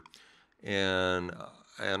paper, and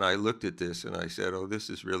I looked at this and I said, oh, this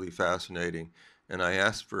is really fascinating, and I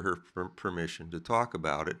asked for her permission to talk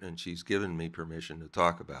about it, and she's given me permission to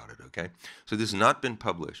talk about it. Okay, so this has not been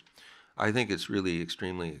published. I think it's really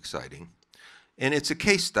extremely exciting, and it's a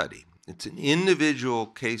case study. It's an individual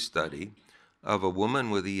case study of a woman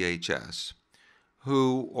with EHS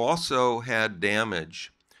who also had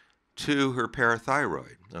damage to her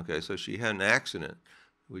parathyroid. Okay, so she had an accident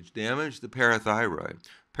which damaged the parathyroid.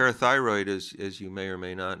 Parathyroid, as you may or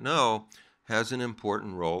may not know, has an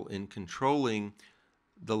important role in controlling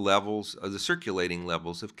the levels of the circulating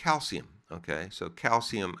levels of calcium. Okay, so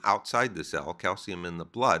calcium outside the cell, calcium in the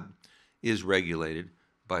blood, is regulated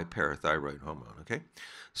by parathyroid hormone. Okay,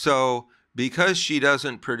 so because she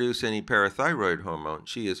doesn't produce any parathyroid hormone,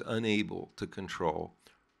 she is unable to control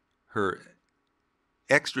her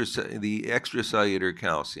the extracellular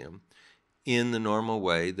calcium in the normal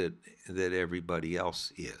way that everybody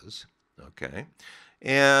else is. Okay,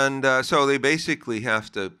 and so they basically have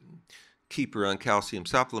to keep her on calcium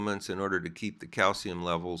supplements in order to keep the calcium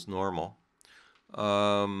levels normal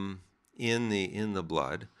in the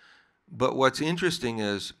blood. But what's interesting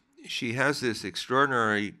is she has this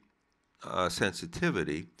extraordinary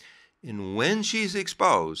sensitivity, and when she's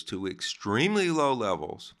exposed to extremely low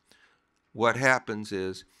levels, what happens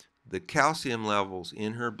is the calcium levels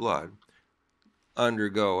in her blood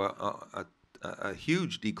undergo a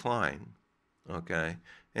huge decline, okay?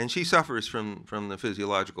 And she suffers from the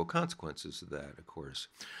physiological consequences of that, of course.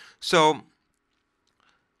 So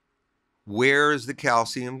where is the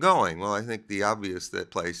calcium going? Well, I think the obvious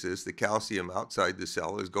place is the calcium outside the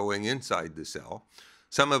cell is going inside the cell.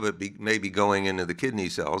 Some of it may be going into the kidney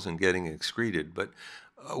cells and getting excreted, but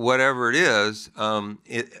whatever it is,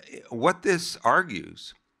 what this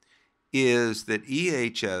argues is that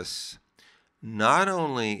EHS not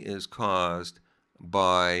only is caused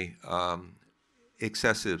by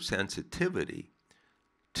excessive sensitivity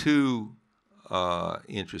to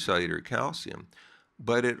intracellular calcium,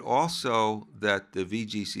 but it also that the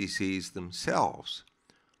VGCCs themselves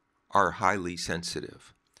are highly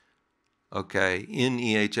sensitive, okay, in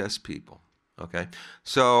EHS people, okay?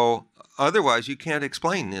 So otherwise you can't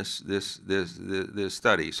explain this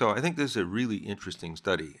study. So I think this is a really interesting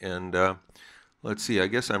study, and let's see, I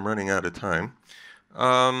guess I'm running out of time.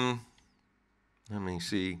 Let me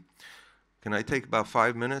see. Can I take about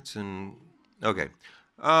 5 minutes? And okay.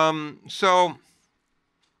 So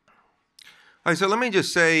let me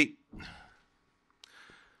just say,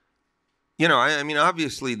 I mean,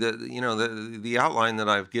 obviously, the outline that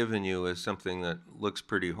I've given you is something that looks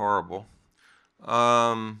pretty horrible.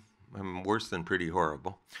 Worse than pretty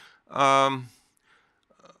horrible. One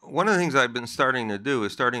of the things I've been starting to do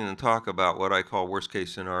is starting to talk about what I call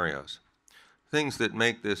worst-case scenarios, things that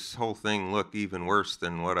make this whole thing look even worse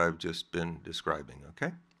than what I've just been describing.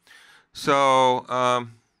 Okay, so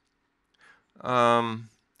and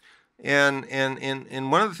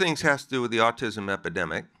one of the things has to do with the autism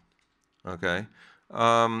epidemic. Okay,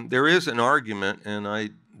 there is an argument, and I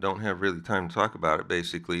don't have really time to talk about it.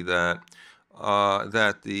 Basically, that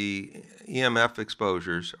the EMF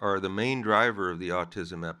exposures are the main driver of the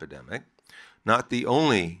autism epidemic, not the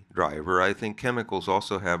only driver. I think chemicals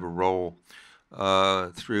also have a role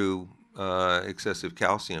through excessive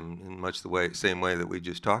calcium in much the same way that we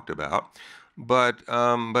just talked about. But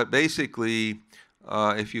basically,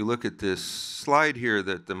 if you look at this slide here,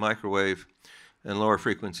 that the microwave and lower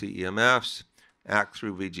frequency EMFs act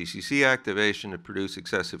through VGCC activation to produce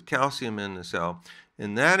excessive calcium in the cell,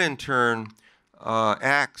 and that in turn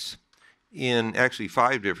acts in actually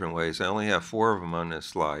 5 different ways. I only have 4 of them on this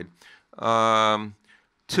slide.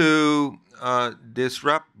 To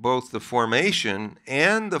disrupt both the formation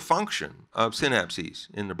and the function of synapses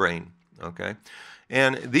in the brain, okay?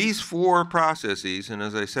 And these 4 processes, and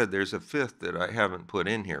as I said, there's a 5th that I haven't put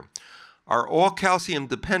in here, are all calcium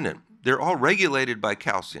dependent. They're all regulated by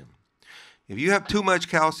calcium. If you have too much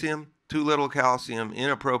calcium, too little calcium,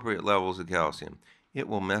 inappropriate levels of calcium, it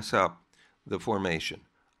will mess up the formation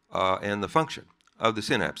and the function of the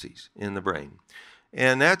synapses in the brain.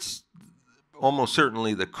 And that's almost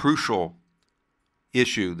certainly the crucial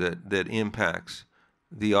issue that impacts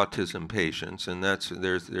the autism patients, and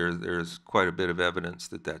there's quite a bit of evidence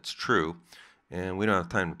that that's true, and we don't have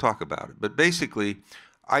time to talk about it. But basically,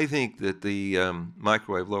 I think that the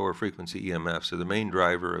microwave lower frequency EMFs are the main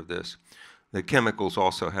driver of this. The chemicals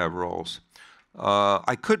also have roles.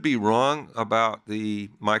 I could be wrong about the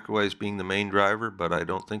microwaves being the main driver, but I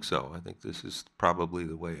don't think so. I think this is probably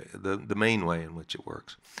the main way in which it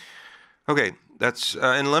works. Okay, that's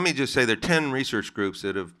and let me just say there are 10 research groups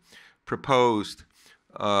that have proposed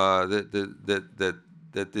that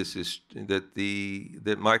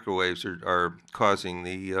microwaves are causing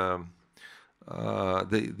the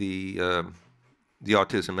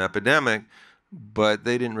autism epidemic, but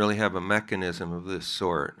they didn't really have a mechanism of this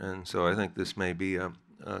sort, and so I think this may be a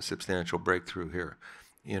substantial breakthrough here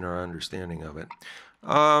in our understanding of it.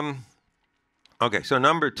 Okay, so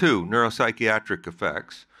number 2, neuropsychiatric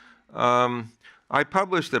effects. I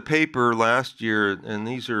published a paper last year, and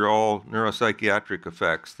these are all neuropsychiatric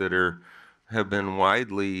effects that have been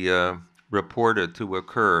widely reported to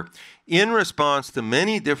occur in response to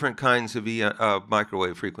many different kinds of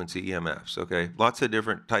microwave frequency EMFs. Okay, lots of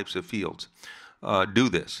different types of fields do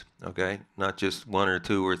this. Okay, not just one or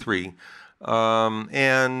two or three, so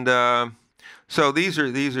these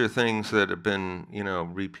are things that have been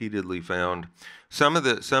repeatedly found. Some of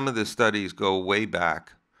the studies go way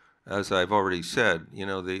back. As I've already said,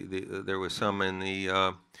 there was some in the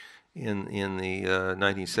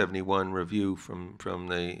 1971 review from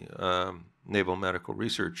the Naval Medical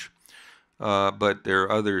Research, but there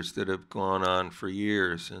are others that have gone on for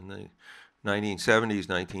years in the 1970s,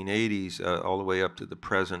 1980s, all the way up to the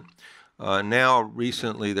present. Now,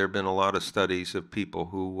 recently, there have been a lot of studies of people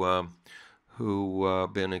who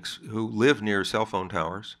live near cell phone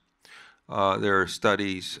towers. There are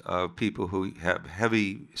studies of people who have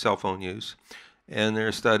heavy cell phone use, and there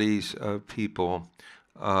are studies of people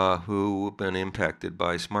who have been impacted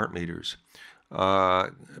by smart meters,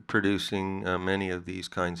 producing many of these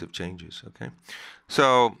kinds of changes. Okay,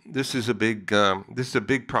 so this is a big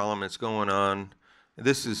problem that's going on.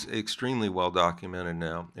 This is extremely well documented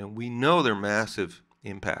now, and we know there are massive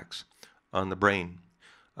impacts on the brain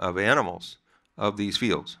of animals of these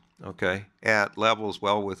fields. Okay, at levels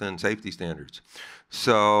well within safety standards.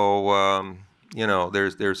 So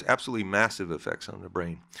there's absolutely massive effects on the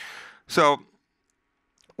brain. So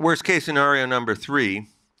worst case scenario number 3,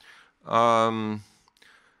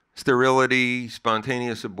 sterility,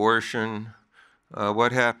 spontaneous abortion.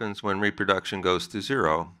 What happens when reproduction goes to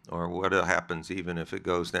 0, or what happens even if it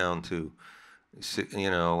goes down to say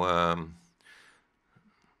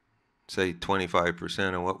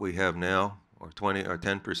 25% of what we have now? Or 20 or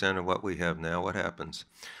 10% of what we have now. What happens?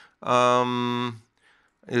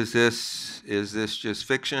 Is this just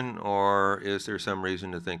fiction, or is there some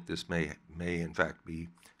reason to think this may in fact be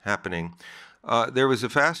happening? There was a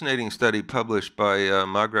fascinating study published by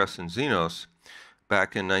Magras and Zinos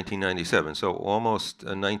back in 1997, so almost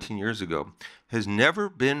 19 years ago. Has never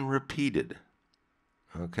been repeated.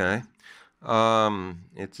 Okay,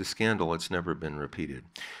 it's a scandal. It's never been repeated.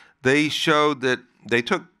 They showed that they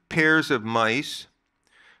took pairs of mice,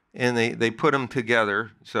 and they put them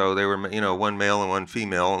together. So they were, one male and one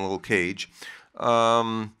female in a little cage,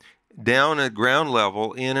 down at ground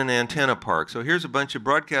level in an antenna park. So here's a bunch of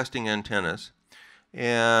broadcasting antennas,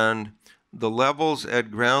 and the levels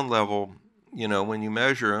at ground level, when you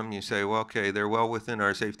measure them, you say, well, okay, they're well within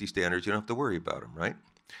our safety standards. You don't have to worry about them, right?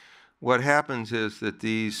 What happens is that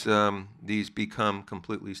these become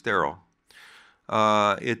completely sterile.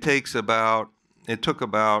 It took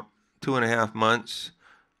about 2.5 months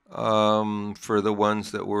for the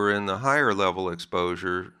ones that were in the higher level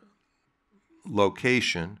exposure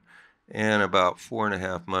location, and about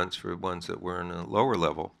 4.5 months for ones that were in the lower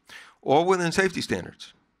level, all within safety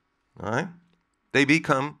standards. All right? They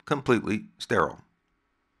become completely sterile.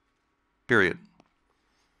 Period.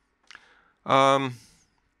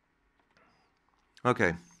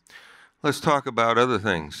 Okay. Let's talk about other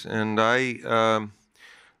things. And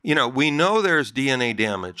we know there's DNA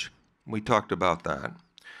damage. We talked about that.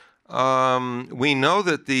 We know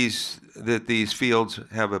that these fields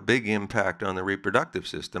have a big impact on the reproductive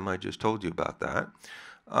system. I just told you about that.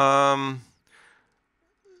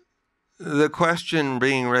 The question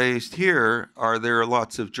being raised here, are there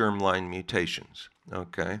lots of germline mutations?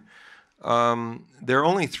 Okay. There are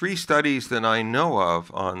only 3 studies that I know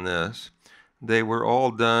of on this. They were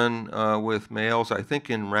all done with males, I think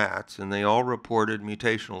in rats, and they all reported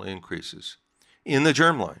mutational increases in the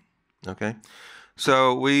germline. Okay,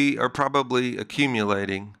 so we are probably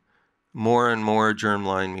accumulating more and more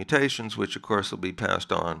germline mutations, which of course will be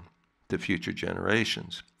passed on to future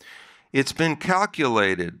generations. It's been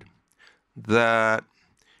calculated that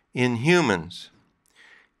in humans,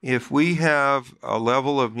 if we have a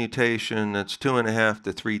level of mutation that's 2.5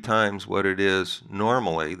 to 3 times what it is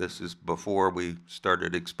normally, this is before we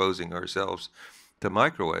started exposing ourselves to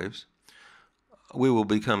microwaves, we will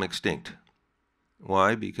become extinct.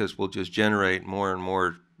 Why? Because we'll just generate more and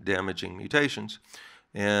more damaging mutations,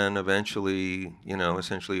 and eventually,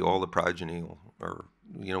 essentially all the progeny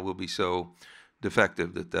will be so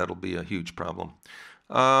defective that that'll be a huge problem.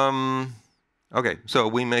 Okay, so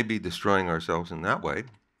we may be destroying ourselves in that way.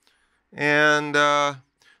 And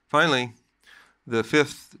finally, the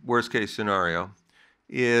 5th worst case scenario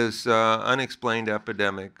is unexplained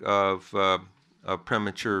epidemic of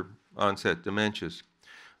premature onset dementias.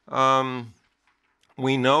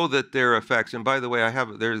 We know that there are effects, and by the way,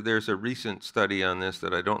 there's a recent study on this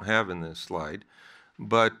that I don't have in this slide,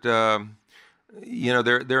 but you know,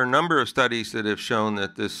 there are a number of studies that have shown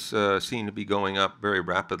that this seemed to be going up very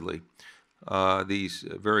rapidly. These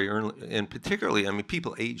very early, and particularly, I mean,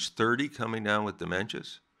 people age 30 coming down with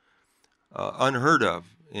dementias, unheard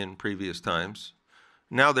of in previous times.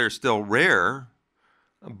 Now they're still rare,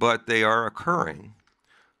 but they are occurring.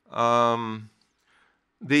 We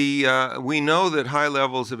know that high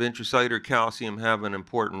levels of intracellular calcium have an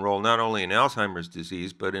important role, not only in Alzheimer's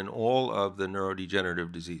disease, but in all of the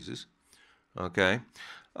neurodegenerative diseases. Okay?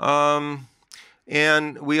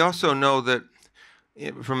 And we also know that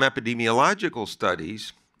from epidemiological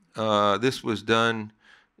studies, this was done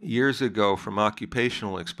years ago from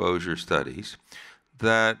occupational exposure studies,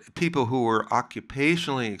 that people who were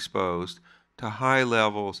occupationally exposed to high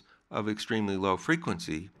levels of extremely low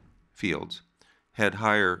frequency fields had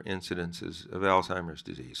higher incidences of Alzheimer's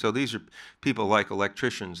disease. So these are people like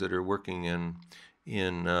electricians that are working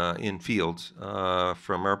in fields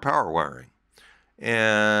from our power wiring,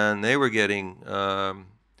 and they were getting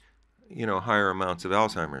you know, higher amounts of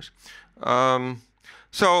Alzheimer's.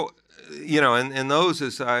 So you know, and those,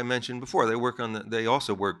 as I mentioned before, they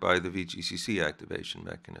also work by the VGCC activation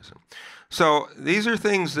mechanism. So these are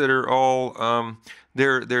things that are all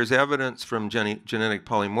there's evidence from genetic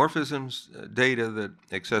polymorphisms data that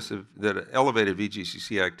elevated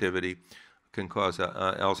VGCC activity can cause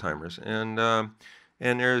Alzheimer's, and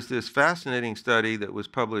there's this fascinating study that was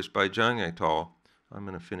published by Zhang et al. I'm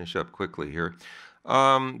going to finish up quickly here,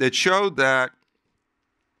 that showed that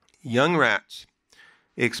young rats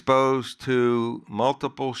exposed to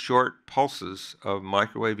multiple short pulses of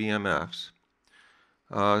microwave EMFs.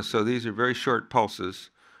 So these are very short pulses,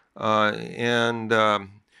 and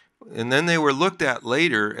then they were looked at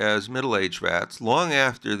later as middle-aged rats, long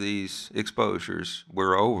after these exposures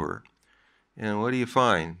were over. And what do you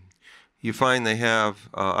find? You find they have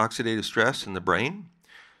oxidative stress in the brain.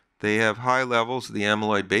 They have high levels of the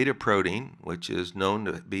amyloid beta protein, which is known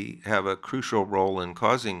to have a crucial role in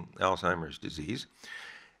causing Alzheimer's disease.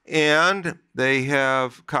 And they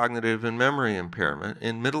have cognitive and memory impairment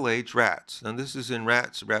in middle-aged rats. And this is in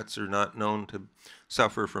rats. Rats are not known to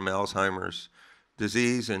suffer from Alzheimer's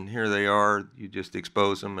disease, and here they are. You just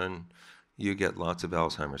expose them and you get lots of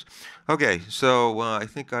Alzheimer's. Okay, so I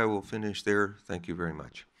think I will finish there. Thank you very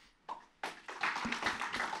much.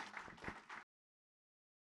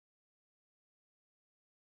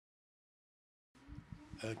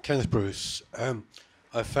 Kenneth Bruce,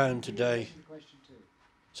 I found today...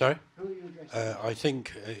 Sorry? Who are you addressing? I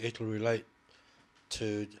think it'll relate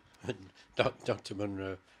to Dr.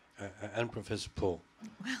 Munro and Professor Pall.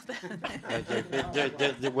 Well,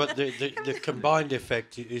 The combined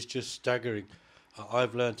effect is just staggering.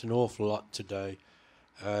 I've learnt an awful lot today.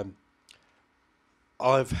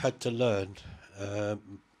 I've had to learn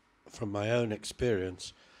from my own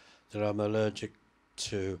experience that I'm allergic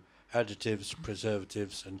to additives,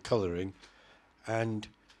 preservatives and colouring, and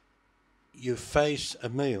you face a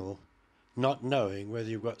meal not knowing whether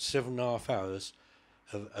you've got 7.5 hours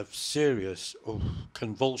of serious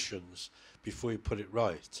convulsions before you put it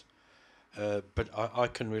right. But I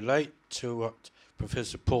can relate to what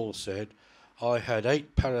Professor Pall said. I had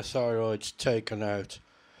 8 parathyroids taken out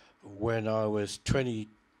when I was 22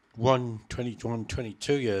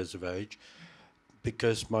 years of age,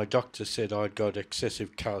 because my doctor said I'd got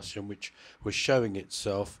excessive calcium, which was showing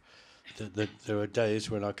itself. That there were days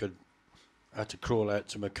when I had to crawl out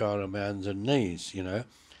to my car on my hands and knees, you know.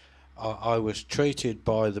 I was treated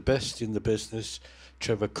by the best in the business,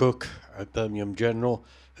 Trevor Cook at Birmingham General,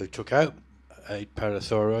 who took out 8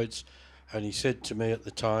 parathyroids, and he said to me at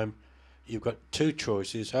the time, you've got 2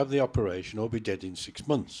 choices, have the operation or be dead in 6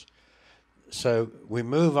 months. So we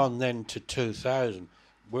move on then to 2000,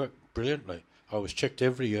 worked brilliantly. I was checked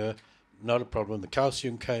every year, not a problem. The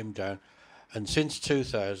calcium came down, and since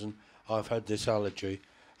 2000 I've had this allergy,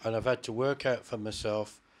 and I've had to work out for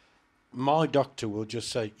myself. My doctor will just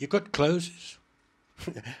say, you got closes.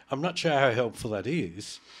 I'm not sure how helpful that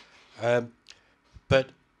is, but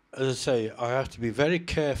as I say, I have to be very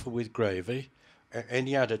careful with gravy,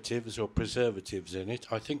 any additives or preservatives in it.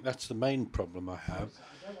 I think that's the main problem I have.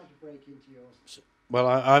 I don't want to break into your... Well,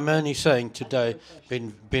 I'm only saying today,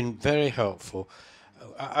 been very helpful.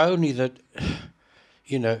 Only that,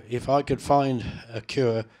 you know, if I could find a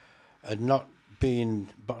cure and not be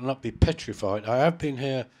petrified. I have been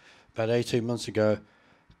here about 18 months ago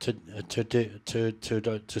to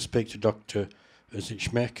speak to Dr. Is it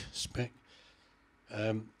Speck?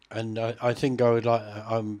 And I think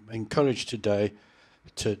I'm encouraged today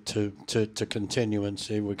to continue and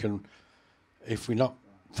see if we can, if we not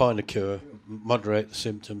find a cure, moderate the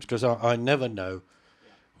symptoms, because I never know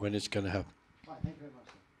when it's going to happen. Right, thank you very much,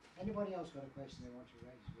 sir. Anybody else got a question they want to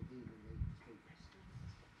raise with either of the speakers?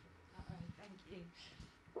 Thank you.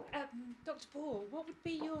 Dr. Pall, what would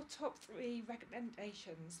be your top 3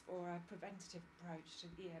 recommendations for a preventative approach to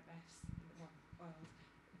EMFs in the world?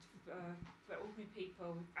 For ordinary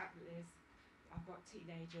people with families, I've got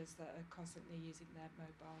teenagers that are constantly using their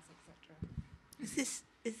mobiles, etc.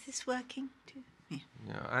 Is this working too?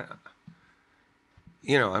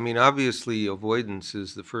 Yeah. I mean, obviously, avoidance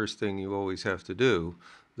is the first thing you always have to do.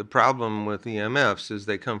 The problem with EMFs is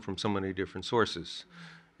they come from so many different sources.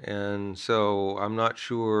 And so I'm not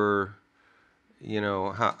sure,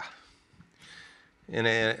 how,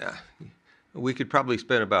 and we could probably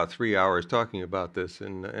spend about 3 hours talking about this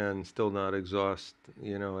and still not exhaust,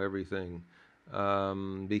 everything.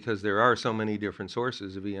 Because there are so many different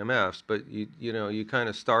sources of EMFs, but you kind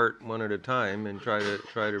of start one at a time and try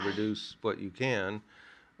to reduce what you can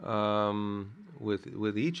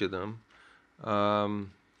with each of them.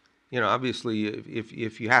 Obviously,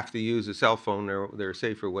 if you have to use a cell phone, there are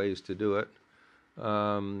safer ways to do it.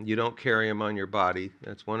 You don't carry them on your body.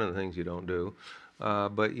 That's one of the things you don't do.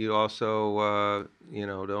 But you also,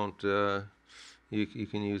 don't. You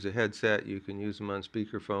can use a headset. You can use them on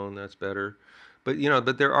speakerphone. That's better. But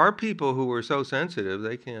but there are people who are so sensitive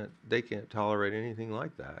they can't tolerate anything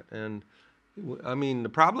like that. And I mean, the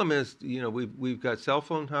problem is, we've got cell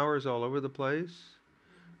phone towers all over the place.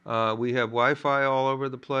 We have Wi-Fi all over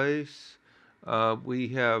the place. We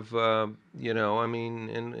have, I mean,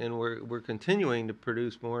 and we're continuing to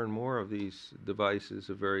produce more and more of these devices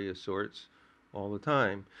of various sorts all the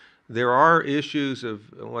time. There are issues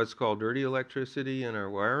of what's called dirty electricity in our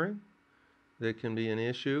wiring that can be an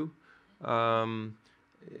issue. It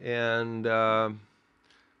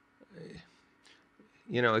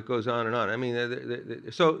goes on and on. I mean,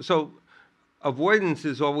 so avoidance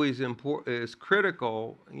is always is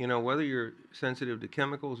critical. Whether you're sensitive to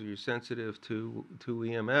chemicals or you're sensitive to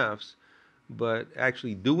EMFs, but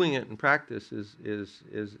actually doing it in practice is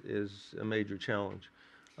a major challenge.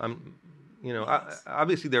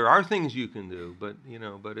 Obviously there are things you can do, but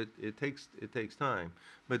it takes time.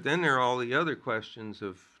 But then there are all the other questions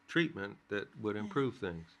of treatment that would improve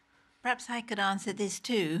things. Perhaps I could answer this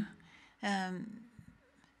too.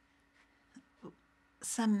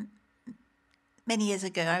 Many years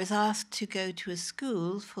ago, I was asked to go to a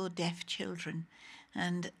school for deaf children,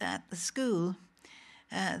 and at the school,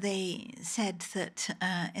 they said that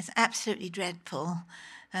it's absolutely dreadful.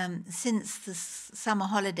 Since the summer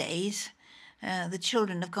holidays, the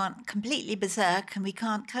children have gone completely berserk and we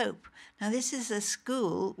can't cope. Now, this is a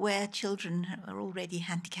school where children are already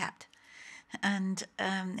handicapped, and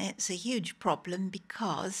it's a huge problem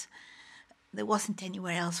because there wasn't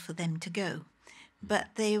anywhere else for them to go. But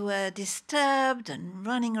they were disturbed and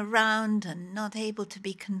running around and not able to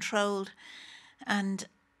be controlled. And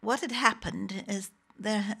what had happened is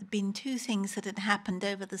there had been 2 things that had happened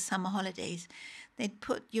over the summer holidays. They'd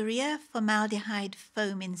put urea formaldehyde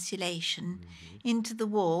foam insulation into the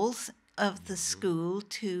walls of the school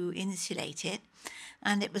to insulate it,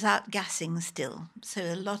 and it was outgassing still, so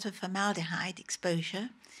a lot of formaldehyde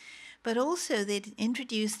exposure. But also they'd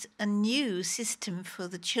introduced a new system for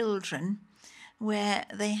the children where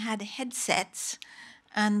they had headsets,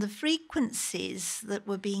 and the frequencies that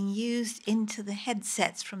were being used into the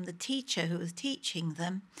headsets from the teacher who was teaching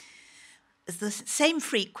them is the same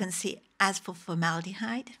frequency as for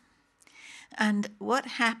formaldehyde. And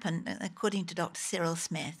what happened, according to Dr. Cyril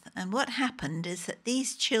Smith, and what happened is that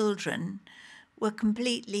these children were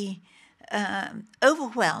completely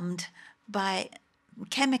overwhelmed by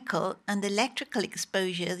chemical and electrical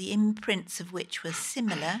exposure, the imprints of which were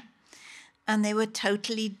similar, and they were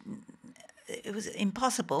it was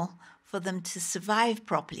impossible for them to survive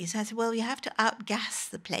properly. So I said, well, you have to outgas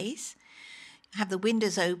the place, have the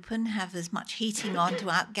windows open, have as much heating on to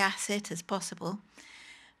outgas it as possible.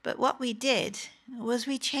 But what we did was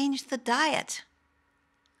we changed the diet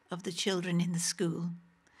of the children in the school.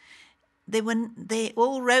 They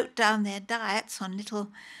all wrote down their diets on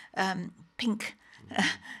little pink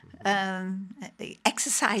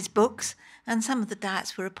exercise books, and some of the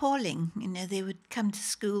diets were appalling. They would come to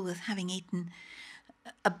school with having eaten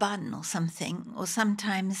a bun or something, or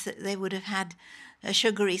sometimes they would have had a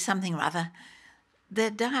sugary something or other. Their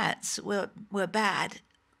diets were bad.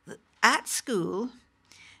 At school,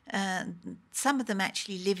 some of them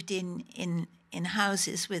actually lived in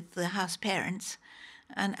houses with the house parents,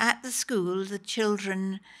 and at the school the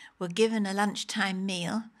children were given a lunchtime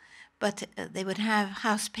meal, but they would have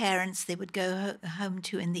house parents they would go home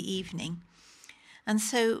to in the evening. And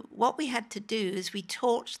so what we had to do is we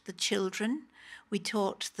taught the children, we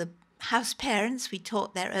taught the house parents, we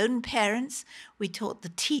taught their own parents, we taught the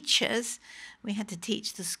teachers, we had to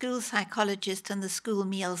teach the school psychologist and the school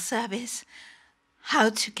meal service how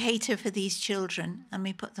to cater for these children, and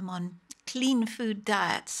we put them on clean food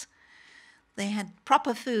diets. They had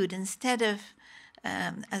proper food instead of,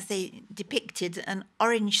 as they depicted, an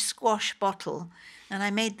orange squash bottle. And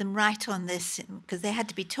I made them write on this because they had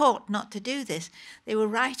to be taught not to do this. They were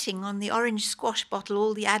writing on the orange squash bottle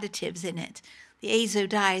all the additives in it, the azo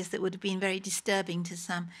dyes that would have been very disturbing to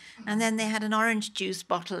some. And then they had an orange juice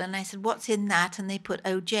bottle, and I said, "What's in that?" And they put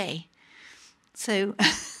OJ. So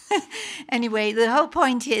anyway, the whole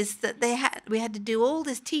point is that we had to do all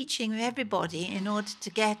this teaching of everybody in order to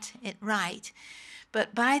get it right.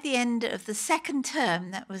 But by the end of the second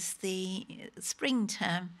term, that was the spring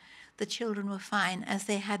term, the children were fine as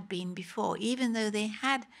they had been before, even though they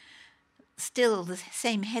had still the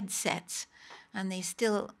same headsets and they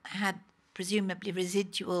still had presumably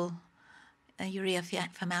residual urea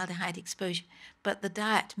formaldehyde exposure, but the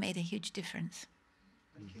diet made a huge difference.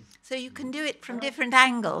 So you can do it from different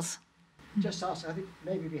angles. Just ask, I think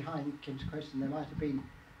maybe behind Kim's question there might have been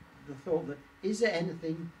the thought that is there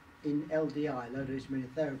anything in LDI, low dose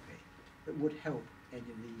immunotherapy, that would help any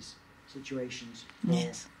of these situations for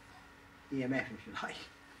Yes. EMF, if you like?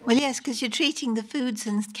 Well, yes, because you're treating the foods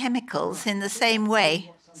and chemicals in the same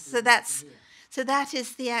way. So that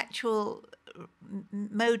is the actual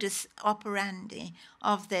modus operandi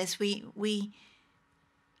of this. We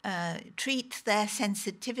treat their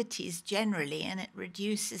sensitivities generally, and it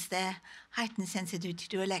reduces their heightened sensitivity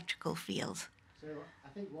to electrical fields. So I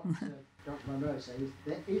think what Dr. Monroe says is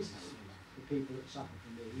there is hope for people that suffer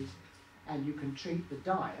from these, and you can treat the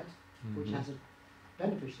diet, which has a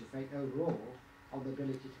beneficial effect overall on the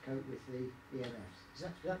ability to cope with the EMFs. Is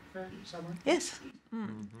that fair summary? Yes.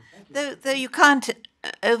 Thank you. Though you can't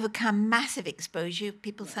overcome massive exposure,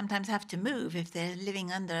 people sometimes have to move if they're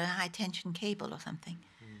living under a high tension cable or something.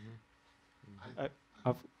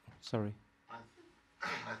 Sorry. I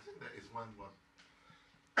think there is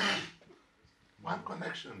one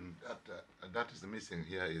connection that is missing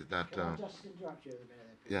here is that. Can I just interrupt you a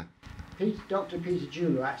minute? Yeah. Dr. Peter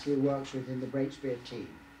Jewell actually works within the Breakspear team,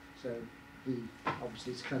 so he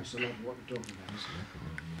obviously is close to a lot of what we're talking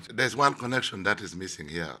about. There's one connection that is missing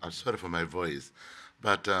here. I'm sorry for my voice,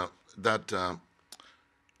 but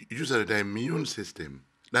usually the immune system,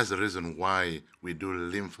 that's the reason why we do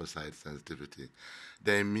lymphocyte sensitivity.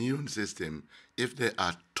 The immune system, if they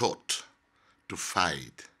are taught to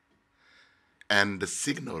fight, and the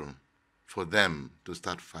signal for them to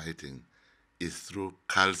start fighting is through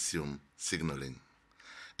calcium signaling.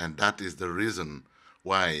 And that is the reason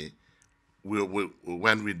why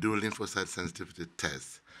when we do lymphocyte sensitivity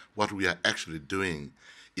tests, what we are actually doing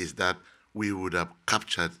is that we would have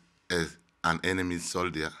captured an enemy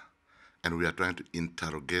soldier, and we are trying to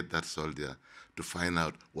interrogate that soldier to find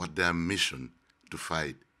out what their mission to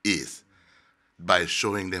fight is, by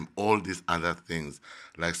showing them all these other things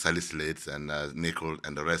like salicylates and nickel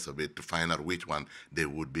and the rest of it to find out which one they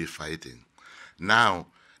would be fighting. Now,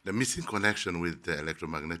 the missing connection with the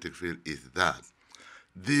electromagnetic field is that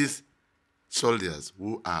these soldiers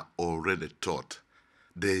who are already taught,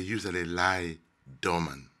 they usually lie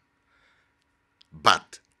dormant.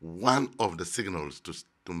 But one of the signals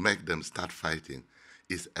to make them start fighting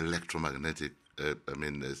is electromagnetic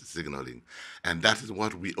signaling. And that is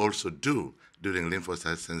what we also do during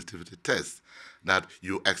lymphocyte sensitivity tests, that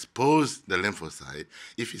you expose the lymphocyte.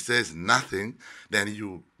 If it says nothing, then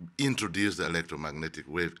you introduce the electromagnetic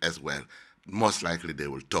wave as well. Most likely they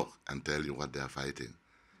will talk and tell you what they are fighting.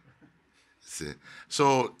 See?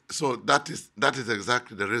 So that is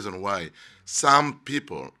exactly the reason why some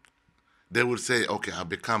people, they will say, okay, I've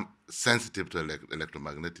become sensitive to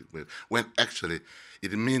electromagnetic wave, when actually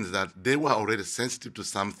it means that they were already sensitive to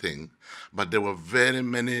something, but there were very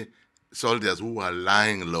many soldiers who were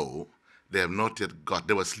lying low. They have not yet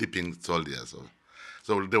they were sleeping soldiers.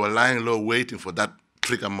 So they were lying low waiting for that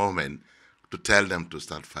trigger moment to tell them to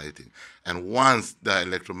start fighting. And once the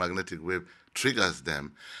electromagnetic wave triggers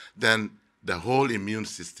them, then the whole immune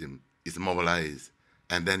system is mobilized,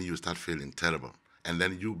 and then you start feeling terrible. And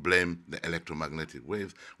then you blame the electromagnetic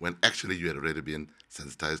waves when actually you had already been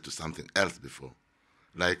sensitized to something else before.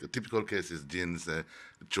 Like a typical case is Jean's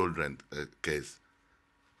children case.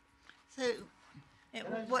 So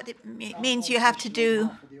what it means you have to do...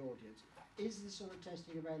 For the audience, is this sort of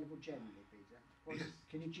testing available generally, Peter? Yes.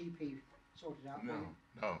 Can your GP sort it out?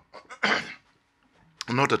 No.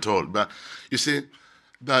 Not at all. But you see,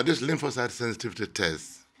 this lymphocyte sensitivity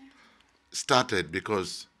test started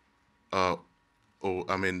because Where would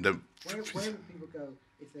people go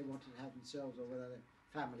if they wanted to have themselves, or whether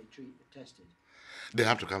family tested? They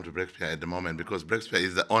have to come to Breaksphere at the moment because Breaksphere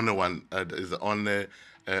is the only one,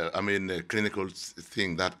 clinical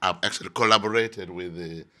thing that I've actually collaborated with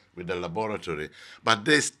the laboratory. But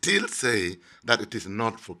they still say that it is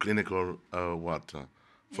not for clinical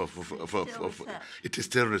it is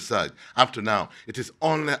still research. Up to now, it is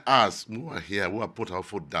only us who are here who have put our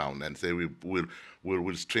foot down and say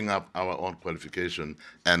we'll string up our own qualification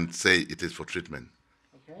and say it is for treatment.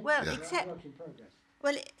 Okay. Well, So except- work in progress.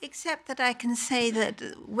 Well, except that I can say that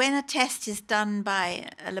when a test is done by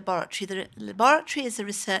a laboratory, the laboratory is a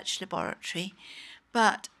research laboratory,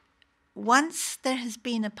 but once there has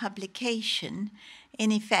been a publication,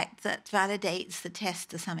 in effect, that validates the test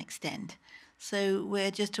to some extent. So we're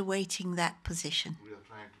just awaiting that position. We are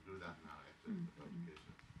trying to do that now, actually, the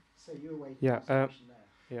publication. So you're waiting Yeah, for submission there.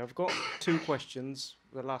 Yeah, I've got two questions.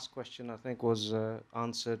 The last question, I think, was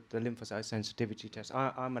answered, the lymphocyte sensitivity test.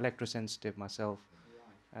 I'm electrosensitive myself.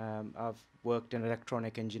 I've worked in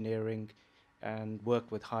electronic engineering and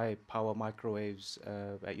worked with high power microwaves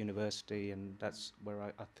at university, and that's where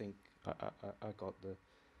I think I got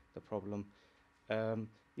the problem.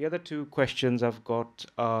 The other two questions I've got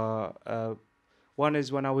are, one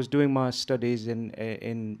is when I was doing my studies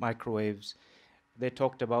in microwaves, they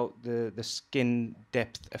talked about the skin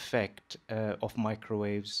depth effect of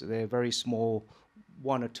microwaves. They're very small,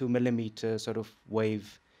 1 or 2 millimeter sort of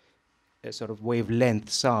wavelength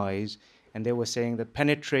size, and they were saying that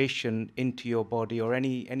penetration into your body or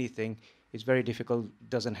anything is very difficult,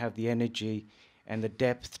 doesn't have the energy and the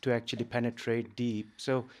depth to actually penetrate deep.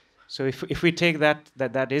 So if we take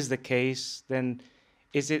that is the case, then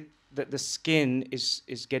is it that the skin is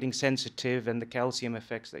getting sensitive and the calcium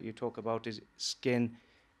effects that you talk about is skin,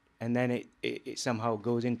 and then it somehow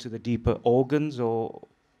goes into the deeper organs, or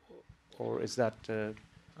is that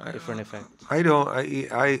different effect?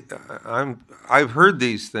 I've heard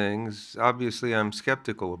these things. Obviously, I'm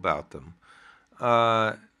skeptical about them.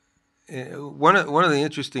 One of the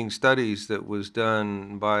interesting studies that was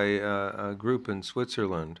done by a group in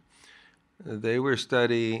Switzerland, they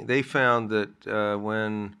found that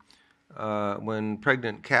when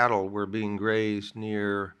pregnant cattle were being grazed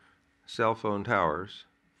near cell phone towers,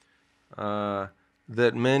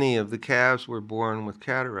 that many of the calves were born with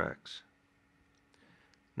cataracts.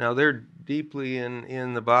 Now they're deeply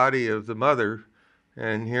in the body of the mother,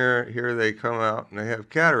 and here they come out and they have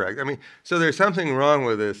cataract. I mean, so there's something wrong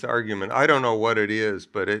with this argument. I don't know what it is,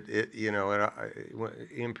 but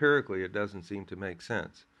empirically it doesn't seem to make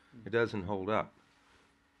sense. It doesn't hold up.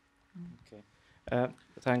 Okay,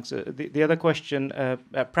 thanks. The other question,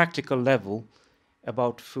 at practical level,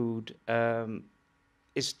 about food,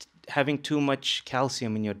 is having too much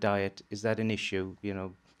calcium in your diet, is that an issue? You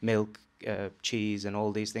know, milk, cheese, and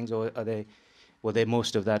all these things, or will they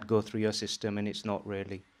most of that go through your system and it's not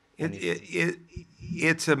really?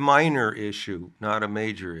 It's a minor issue, not a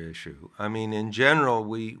major issue. I mean, in general,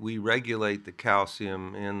 we regulate the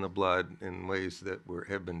calcium in the blood in ways that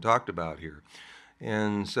have been talked about here.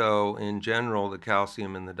 And so, in general, the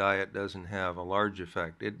calcium in the diet doesn't have a large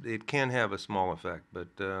effect. It can have a small effect,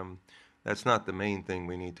 but that's not the main thing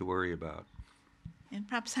we need to worry about. And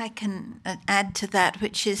perhaps I can add to that,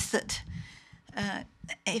 which is that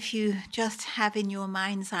if you just have in your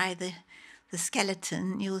mind's eye the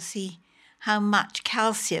skeleton, you'll see how much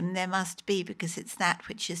calcium there must be, because it's that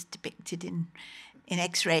which is depicted in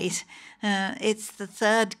X-rays. It's the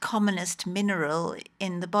third commonest mineral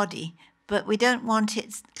in the body, but we don't want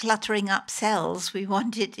it cluttering up cells. We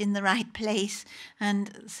want it in the right place,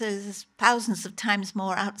 and so there's thousands of times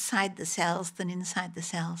more outside the cells than inside the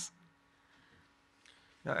cells.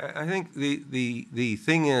 I think the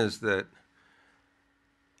thing is that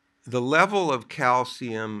the level of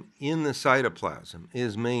calcium in the cytoplasm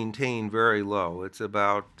is maintained very low. It's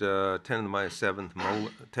about 10 to the minus 7th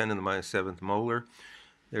molar.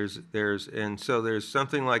 And so there's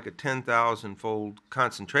something like a 10,000-fold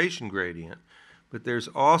concentration gradient, but there's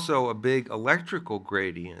also a big electrical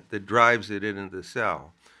gradient that drives it into the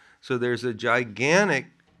cell. So there's a gigantic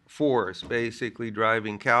force basically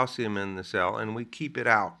driving calcium in the cell, and we keep it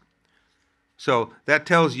out. So that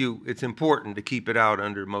tells you it's important to keep it out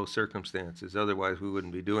under most circumstances. Otherwise, we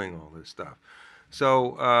wouldn't be doing all this stuff.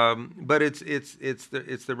 So, but it's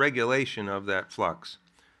the regulation of that flux,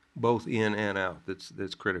 both in and out,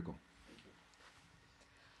 that's critical.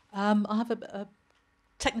 I have a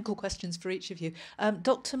technical questions for each of you.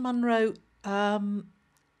 Dr. Munro,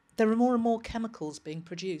 there are more and more chemicals being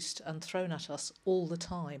produced and thrown at us all the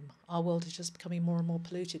time. Our world is just becoming more and more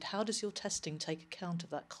polluted. How does your testing take account of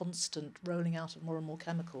that constant rolling out of more and more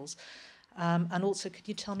chemicals? And also, could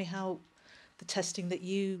you tell me how the testing that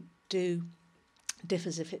you do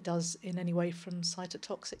differs, if it does, in any way from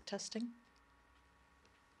cytotoxic testing?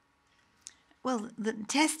 Well, the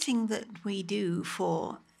testing that we do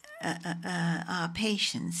for our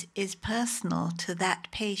patients is personal to that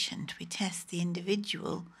patient. We test the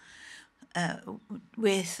individual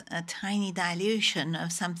with a tiny dilution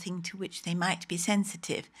of something to which they might be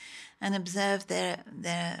sensitive, and observe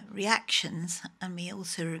their reactions. And we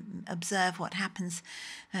also observe what happens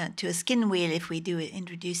to a skin wheel if we do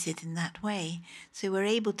introduce it in that way. So we're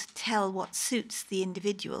able to tell what suits the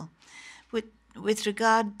individual. With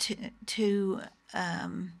regard to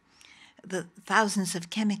the thousands of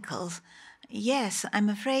chemicals, yes, I'm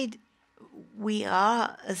afraid we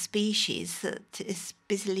are a species that is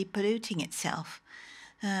busily polluting itself.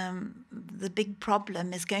 The big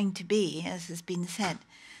problem is going to be, as has been said,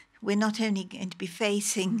 we're not only going to be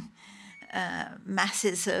facing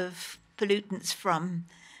masses of pollutants from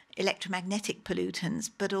electromagnetic pollutants,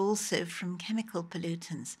 but also from chemical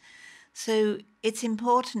pollutants. So it's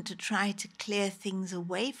important to try to clear things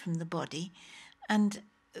away from the body and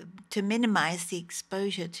to minimize the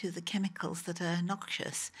exposure to the chemicals that are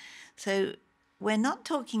noxious. So we're not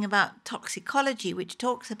talking about toxicology, which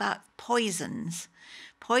talks about poisons.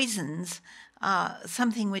 Poisons are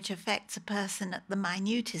something which affects a person at the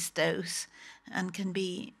minutest dose and can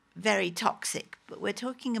be very toxic. But we're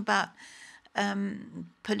talking about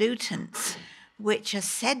pollutants which are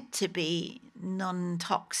said to be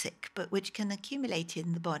non-toxic, but which can accumulate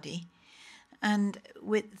in the body. And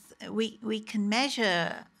we can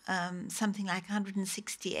measure something like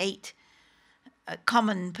 168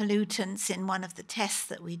 common pollutants in one of the tests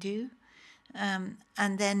that we do, and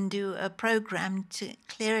then do a program to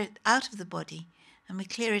clear it out of the body. And we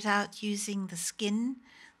clear it out using the skin,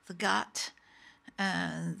 the gut,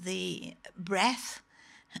 the breath,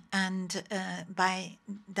 and by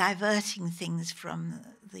diverting things from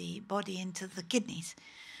the body into the kidneys.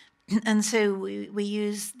 And so we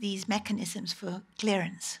use these mechanisms for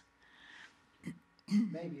clearance.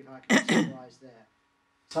 Maybe if I can summarise there,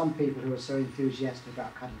 some people who are so enthusiastic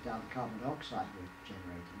about cutting down the carbon dioxide we're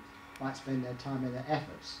generating might spend their time and their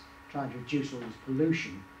efforts trying to reduce all this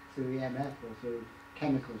pollution through EMF or through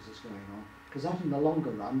chemicals that's going on, because that in the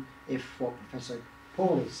longer run, if what Professor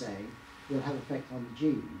Pall is saying will have effect on the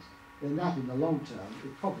genes, then that in the long term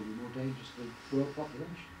is probably more dangerous to the world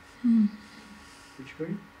population. Mm. Would you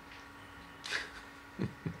agree?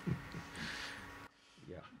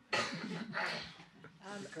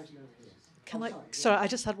 Sorry, I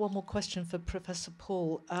just had one more question for Professor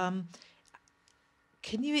Pall.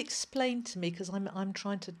 Can you explain to me, because I'm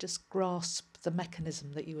trying to just grasp the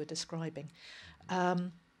mechanism that you were describing,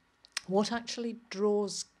 what actually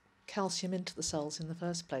draws calcium into the cells in the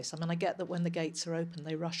first place? I mean, I get that when the gates are open,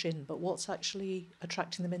 they rush in, but what's actually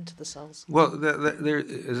attracting them into the cells? Well, there,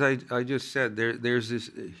 as I just said, there's this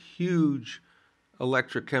huge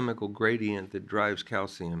electrochemical gradient that drives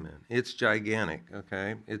calcium in. It's gigantic,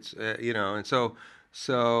 okay? It's, and so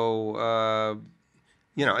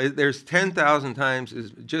there's 10,000 times,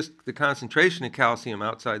 is just the concentration of calcium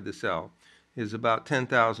outside the cell is about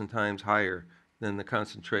 10,000 times higher than the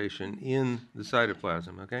concentration in the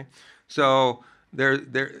cytoplasm, okay? So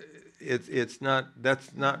that's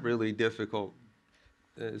not really difficult.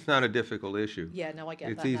 It's not a difficult issue. Yeah, no, I get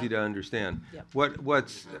that. It's easy to understand. Yep. But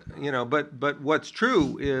what's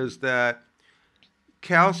true is that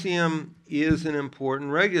calcium is an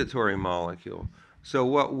important regulatory molecule. So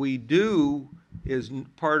what we do is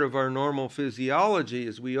part of our normal physiology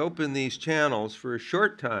is we open these channels for a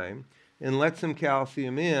short time and let some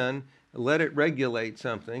calcium in, let it regulate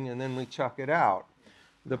something, and then we chuck it out.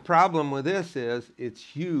 The problem with this is it's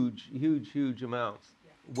huge, huge, huge amounts,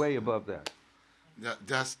 way above that. Yeah,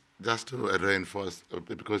 just to reinforce,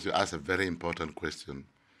 because you asked a very important question.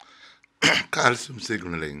 Calcium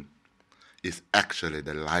signaling is actually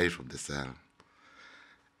the life of the cell.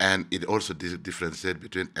 And it also differentiates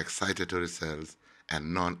between excitatory cells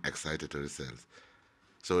and non-excitatory cells.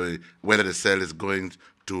 So whether the cell is going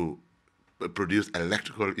to produce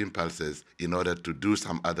electrical impulses in order to do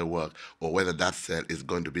some other work, or whether that cell is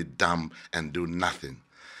going to be dumb and do nothing.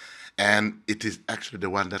 And it is actually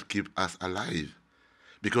the one that keeps us alive,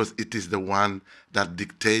 because it is the one that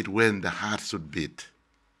dictates when the heart should beat.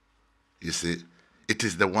 You see, it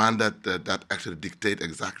is the one that actually dictates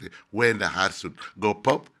exactly when the heart should go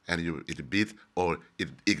pop and it beats, or it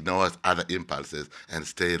ignores other impulses and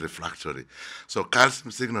stay refractory. So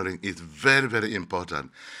calcium signaling is very, very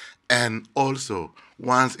important. And also,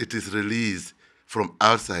 once it is released from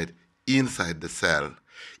outside, inside the cell,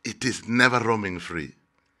 it is never roaming free.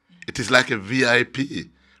 It is like a VIP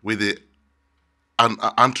with the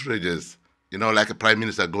entourages, like a prime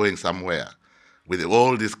minister going somewhere. with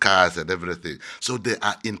all these cars and everything. So they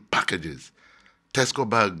are in packages. Tesco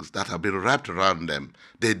bags that have been wrapped around them,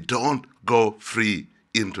 they don't go free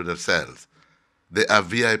into the cells. They are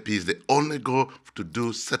VIPs. They only go to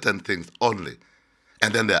do certain things only,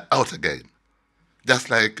 and then they're out again. Just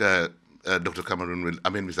like Dr. Mr.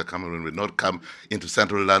 Cameron will not come into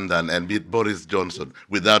central London and meet Boris Johnson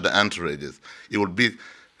without the entourages. He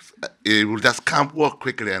will just come, walk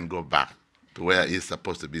quickly, and go back to where he's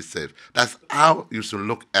supposed to be safe. That's how you should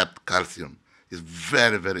look at calcium. It's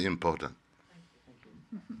very, very important.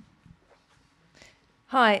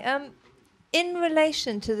 Hi. In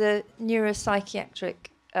relation to the neuropsychiatric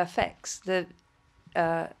effects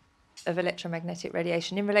of electromagnetic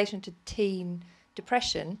radiation, in relation to teen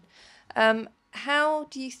depression, how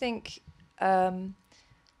do you think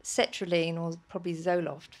sertraline, or probably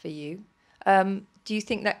Zoloft for you, do you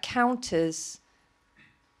think that counters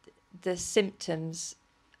the symptoms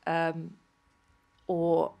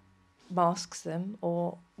or masks them,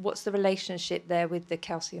 or what's the relationship there with the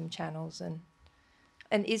calcium channels, and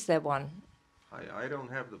is there one? I don't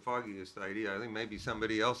have the foggiest idea. I think maybe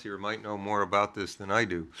somebody else here might know more about this than I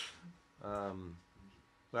do.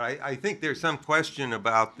 But I think there's some question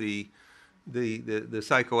about the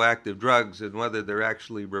psychoactive drugs and whether they're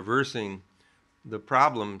actually reversing the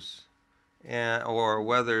problems, or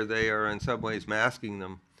whether they are in some ways masking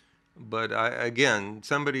them. But again,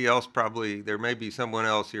 somebody else probably, there may be someone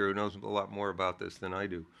else here who knows a lot more about this than I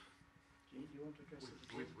do.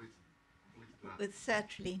 With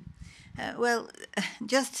sertraline. Well,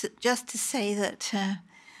 just to say that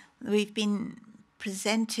we've been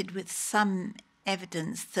presented with some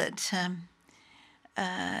evidence that some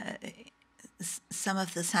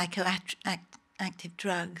of the psychoactive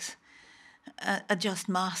drugs are just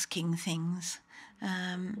masking things.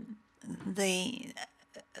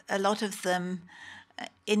 A lot of them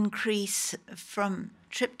increase from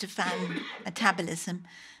tryptophan metabolism,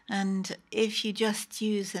 and if you just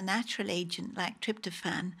use a natural agent like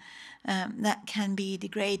tryptophan, that can be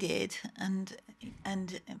degraded and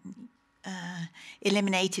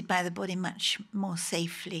eliminated by the body much more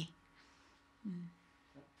safely.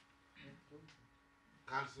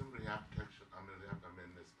 Calcium reuptake,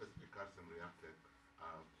 specific calcium reuptake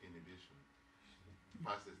inhibition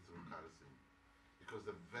passes through calcium because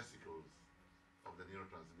the vesicles of the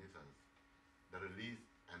neurotransmitters, the release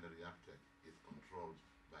and the reuptake is controlled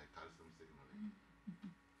by calcium signaling.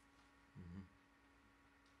 Mm-hmm.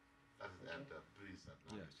 That is at the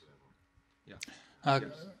pre-synaptic level. Yeah.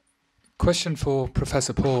 Question for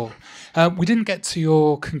Professor Pall. We didn't get to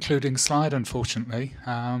your concluding slide, unfortunately.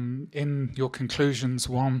 In your conclusions,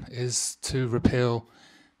 one is to repeal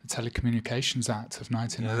the Telecommunications Act of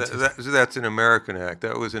 1990. That's an American act.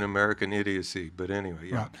 That was an American idiocy. But anyway,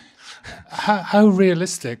 yeah. Right. How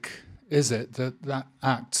realistic is it that that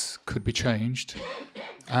act could be changed?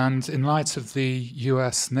 And in light of the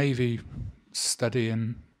US Navy study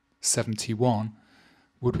in 1971,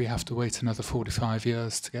 would we have to wait another 45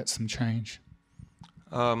 years to get some change?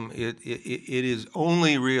 It is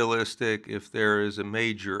only realistic if there is a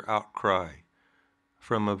major outcry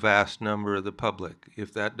from a vast number of the public.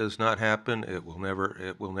 If that does not happen, that will never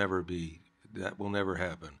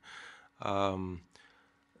happen.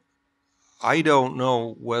 I don't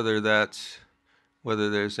know whether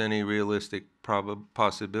there's any realistic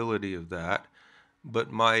possibility of that,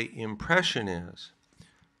 but my impression is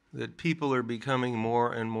that people are becoming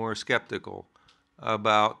more and more skeptical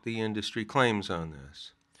about the industry claims on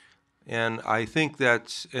this. And I think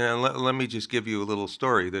that's, and let me just give you a little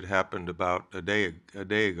story that happened about a day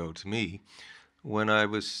ago to me. When I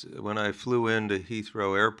flew into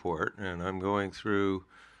Heathrow Airport, and I'm going through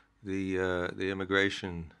the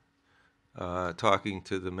immigration, talking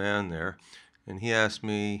to the man there, and he asked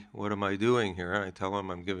me, "What am I doing here?" And I tell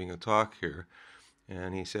him I'm giving a talk here.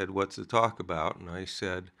 And he said, "What's the talk about?" And I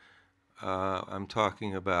said, I'm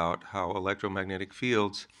talking about how electromagnetic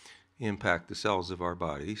fields impact the cells of our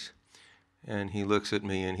bodies. And he looks at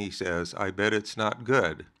me and he says, "I bet it's not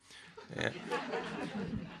good."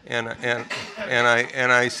 And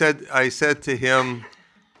I said to him,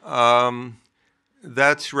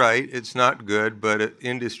 "That's right, it's not good, but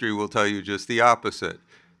industry will tell you just the opposite."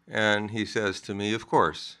 And he says to me, "Of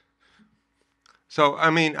course." So,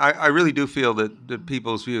 I mean, I really do feel that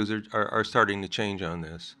people's views are starting to change on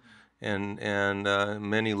this. And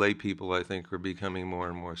many lay people, I think, are becoming more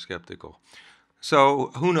and more skeptical. So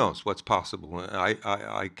who knows what's possible?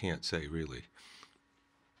 I can't say, really.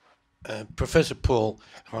 Professor Pall,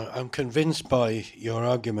 I'm convinced by your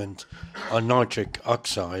argument on nitric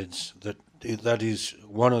oxides that is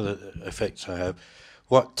one of the effects I have.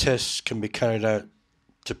 What tests can be carried out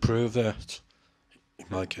to prove that?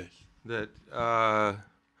 in my case. That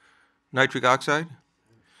nitric oxide?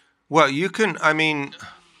 Well, you can, I mean,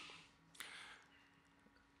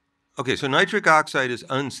 okay, so nitric oxide is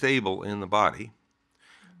unstable in the body,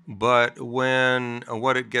 but when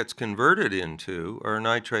what it gets converted into are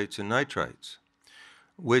nitrates and nitrites,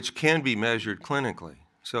 which can be measured clinically.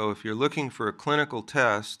 So if you're looking for a clinical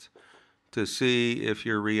test to see if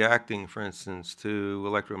you're reacting, for instance, to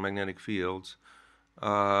electromagnetic fields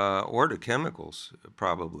or to chemicals,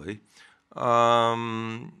 probably,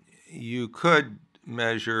 you could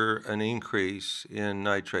measure an increase in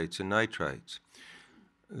nitrates and nitrites.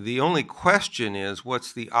 The only question is,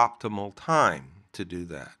 what's the optimal time to do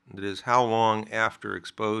that? That is, how long after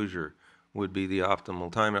exposure would be the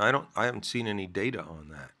optimal time? And I haven't seen any data on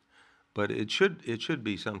that, but it should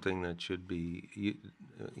be something that should be,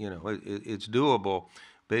 it's doable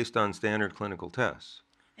based on standard clinical tests.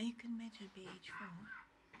 And you can measure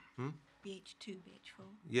BH4. BH2, BH4.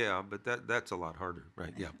 Yeah, but that's a lot harder,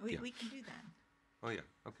 right? Yeah. We can do that. Oh yeah.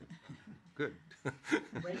 Okay. Good.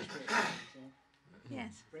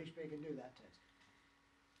 Yes. Bracebeard can do that test.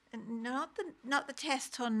 And not the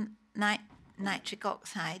test on nitric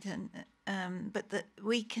oxide, but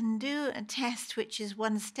we can do a test which is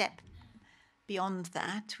one step beyond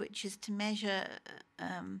that, which is to measure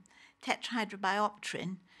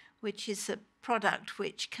tetrahydrobiopterin, which is a product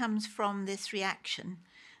which comes from this reaction.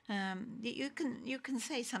 You can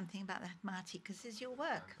say something about that, Marty, because it's your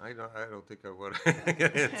work. I don't think I want to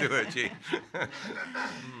get into it, Gene. Have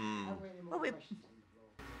we any more questions on the floor?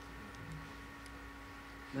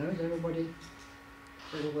 No, is everybody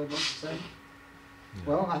wants to say? Yeah.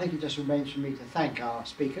 Well, I think it just remains for me to thank our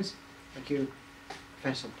speakers. Thank you,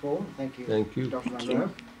 Professor Pall. Thank you, Dr. Munro.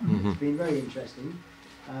 It's been very interesting.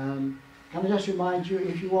 Can I just remind you,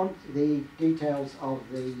 if you want the details of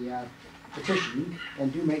the petition, then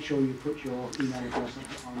do make sure you put your email address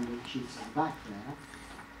on the sheets at the back there.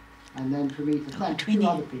 And then for me to thank two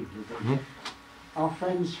other people who've been here. Our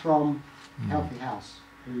friends from Healthy House,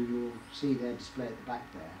 who you'll see their display at the back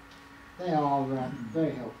there. They are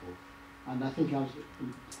very helpful. And I think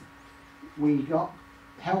we got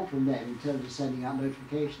help from them in terms of sending out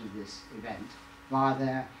notification of this event via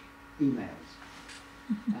their emails.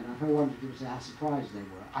 And I wanted to say how surprised they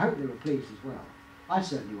were. I hope they were pleased as well. I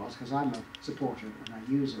certainly was, because I'm a supporter and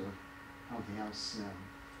a user of Healthy House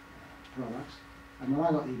products. And when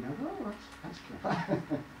I got the email, that's clever.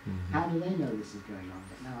 How do they know this is going on?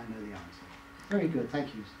 But now I know the answer. Very good.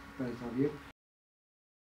 Thank you, both of you.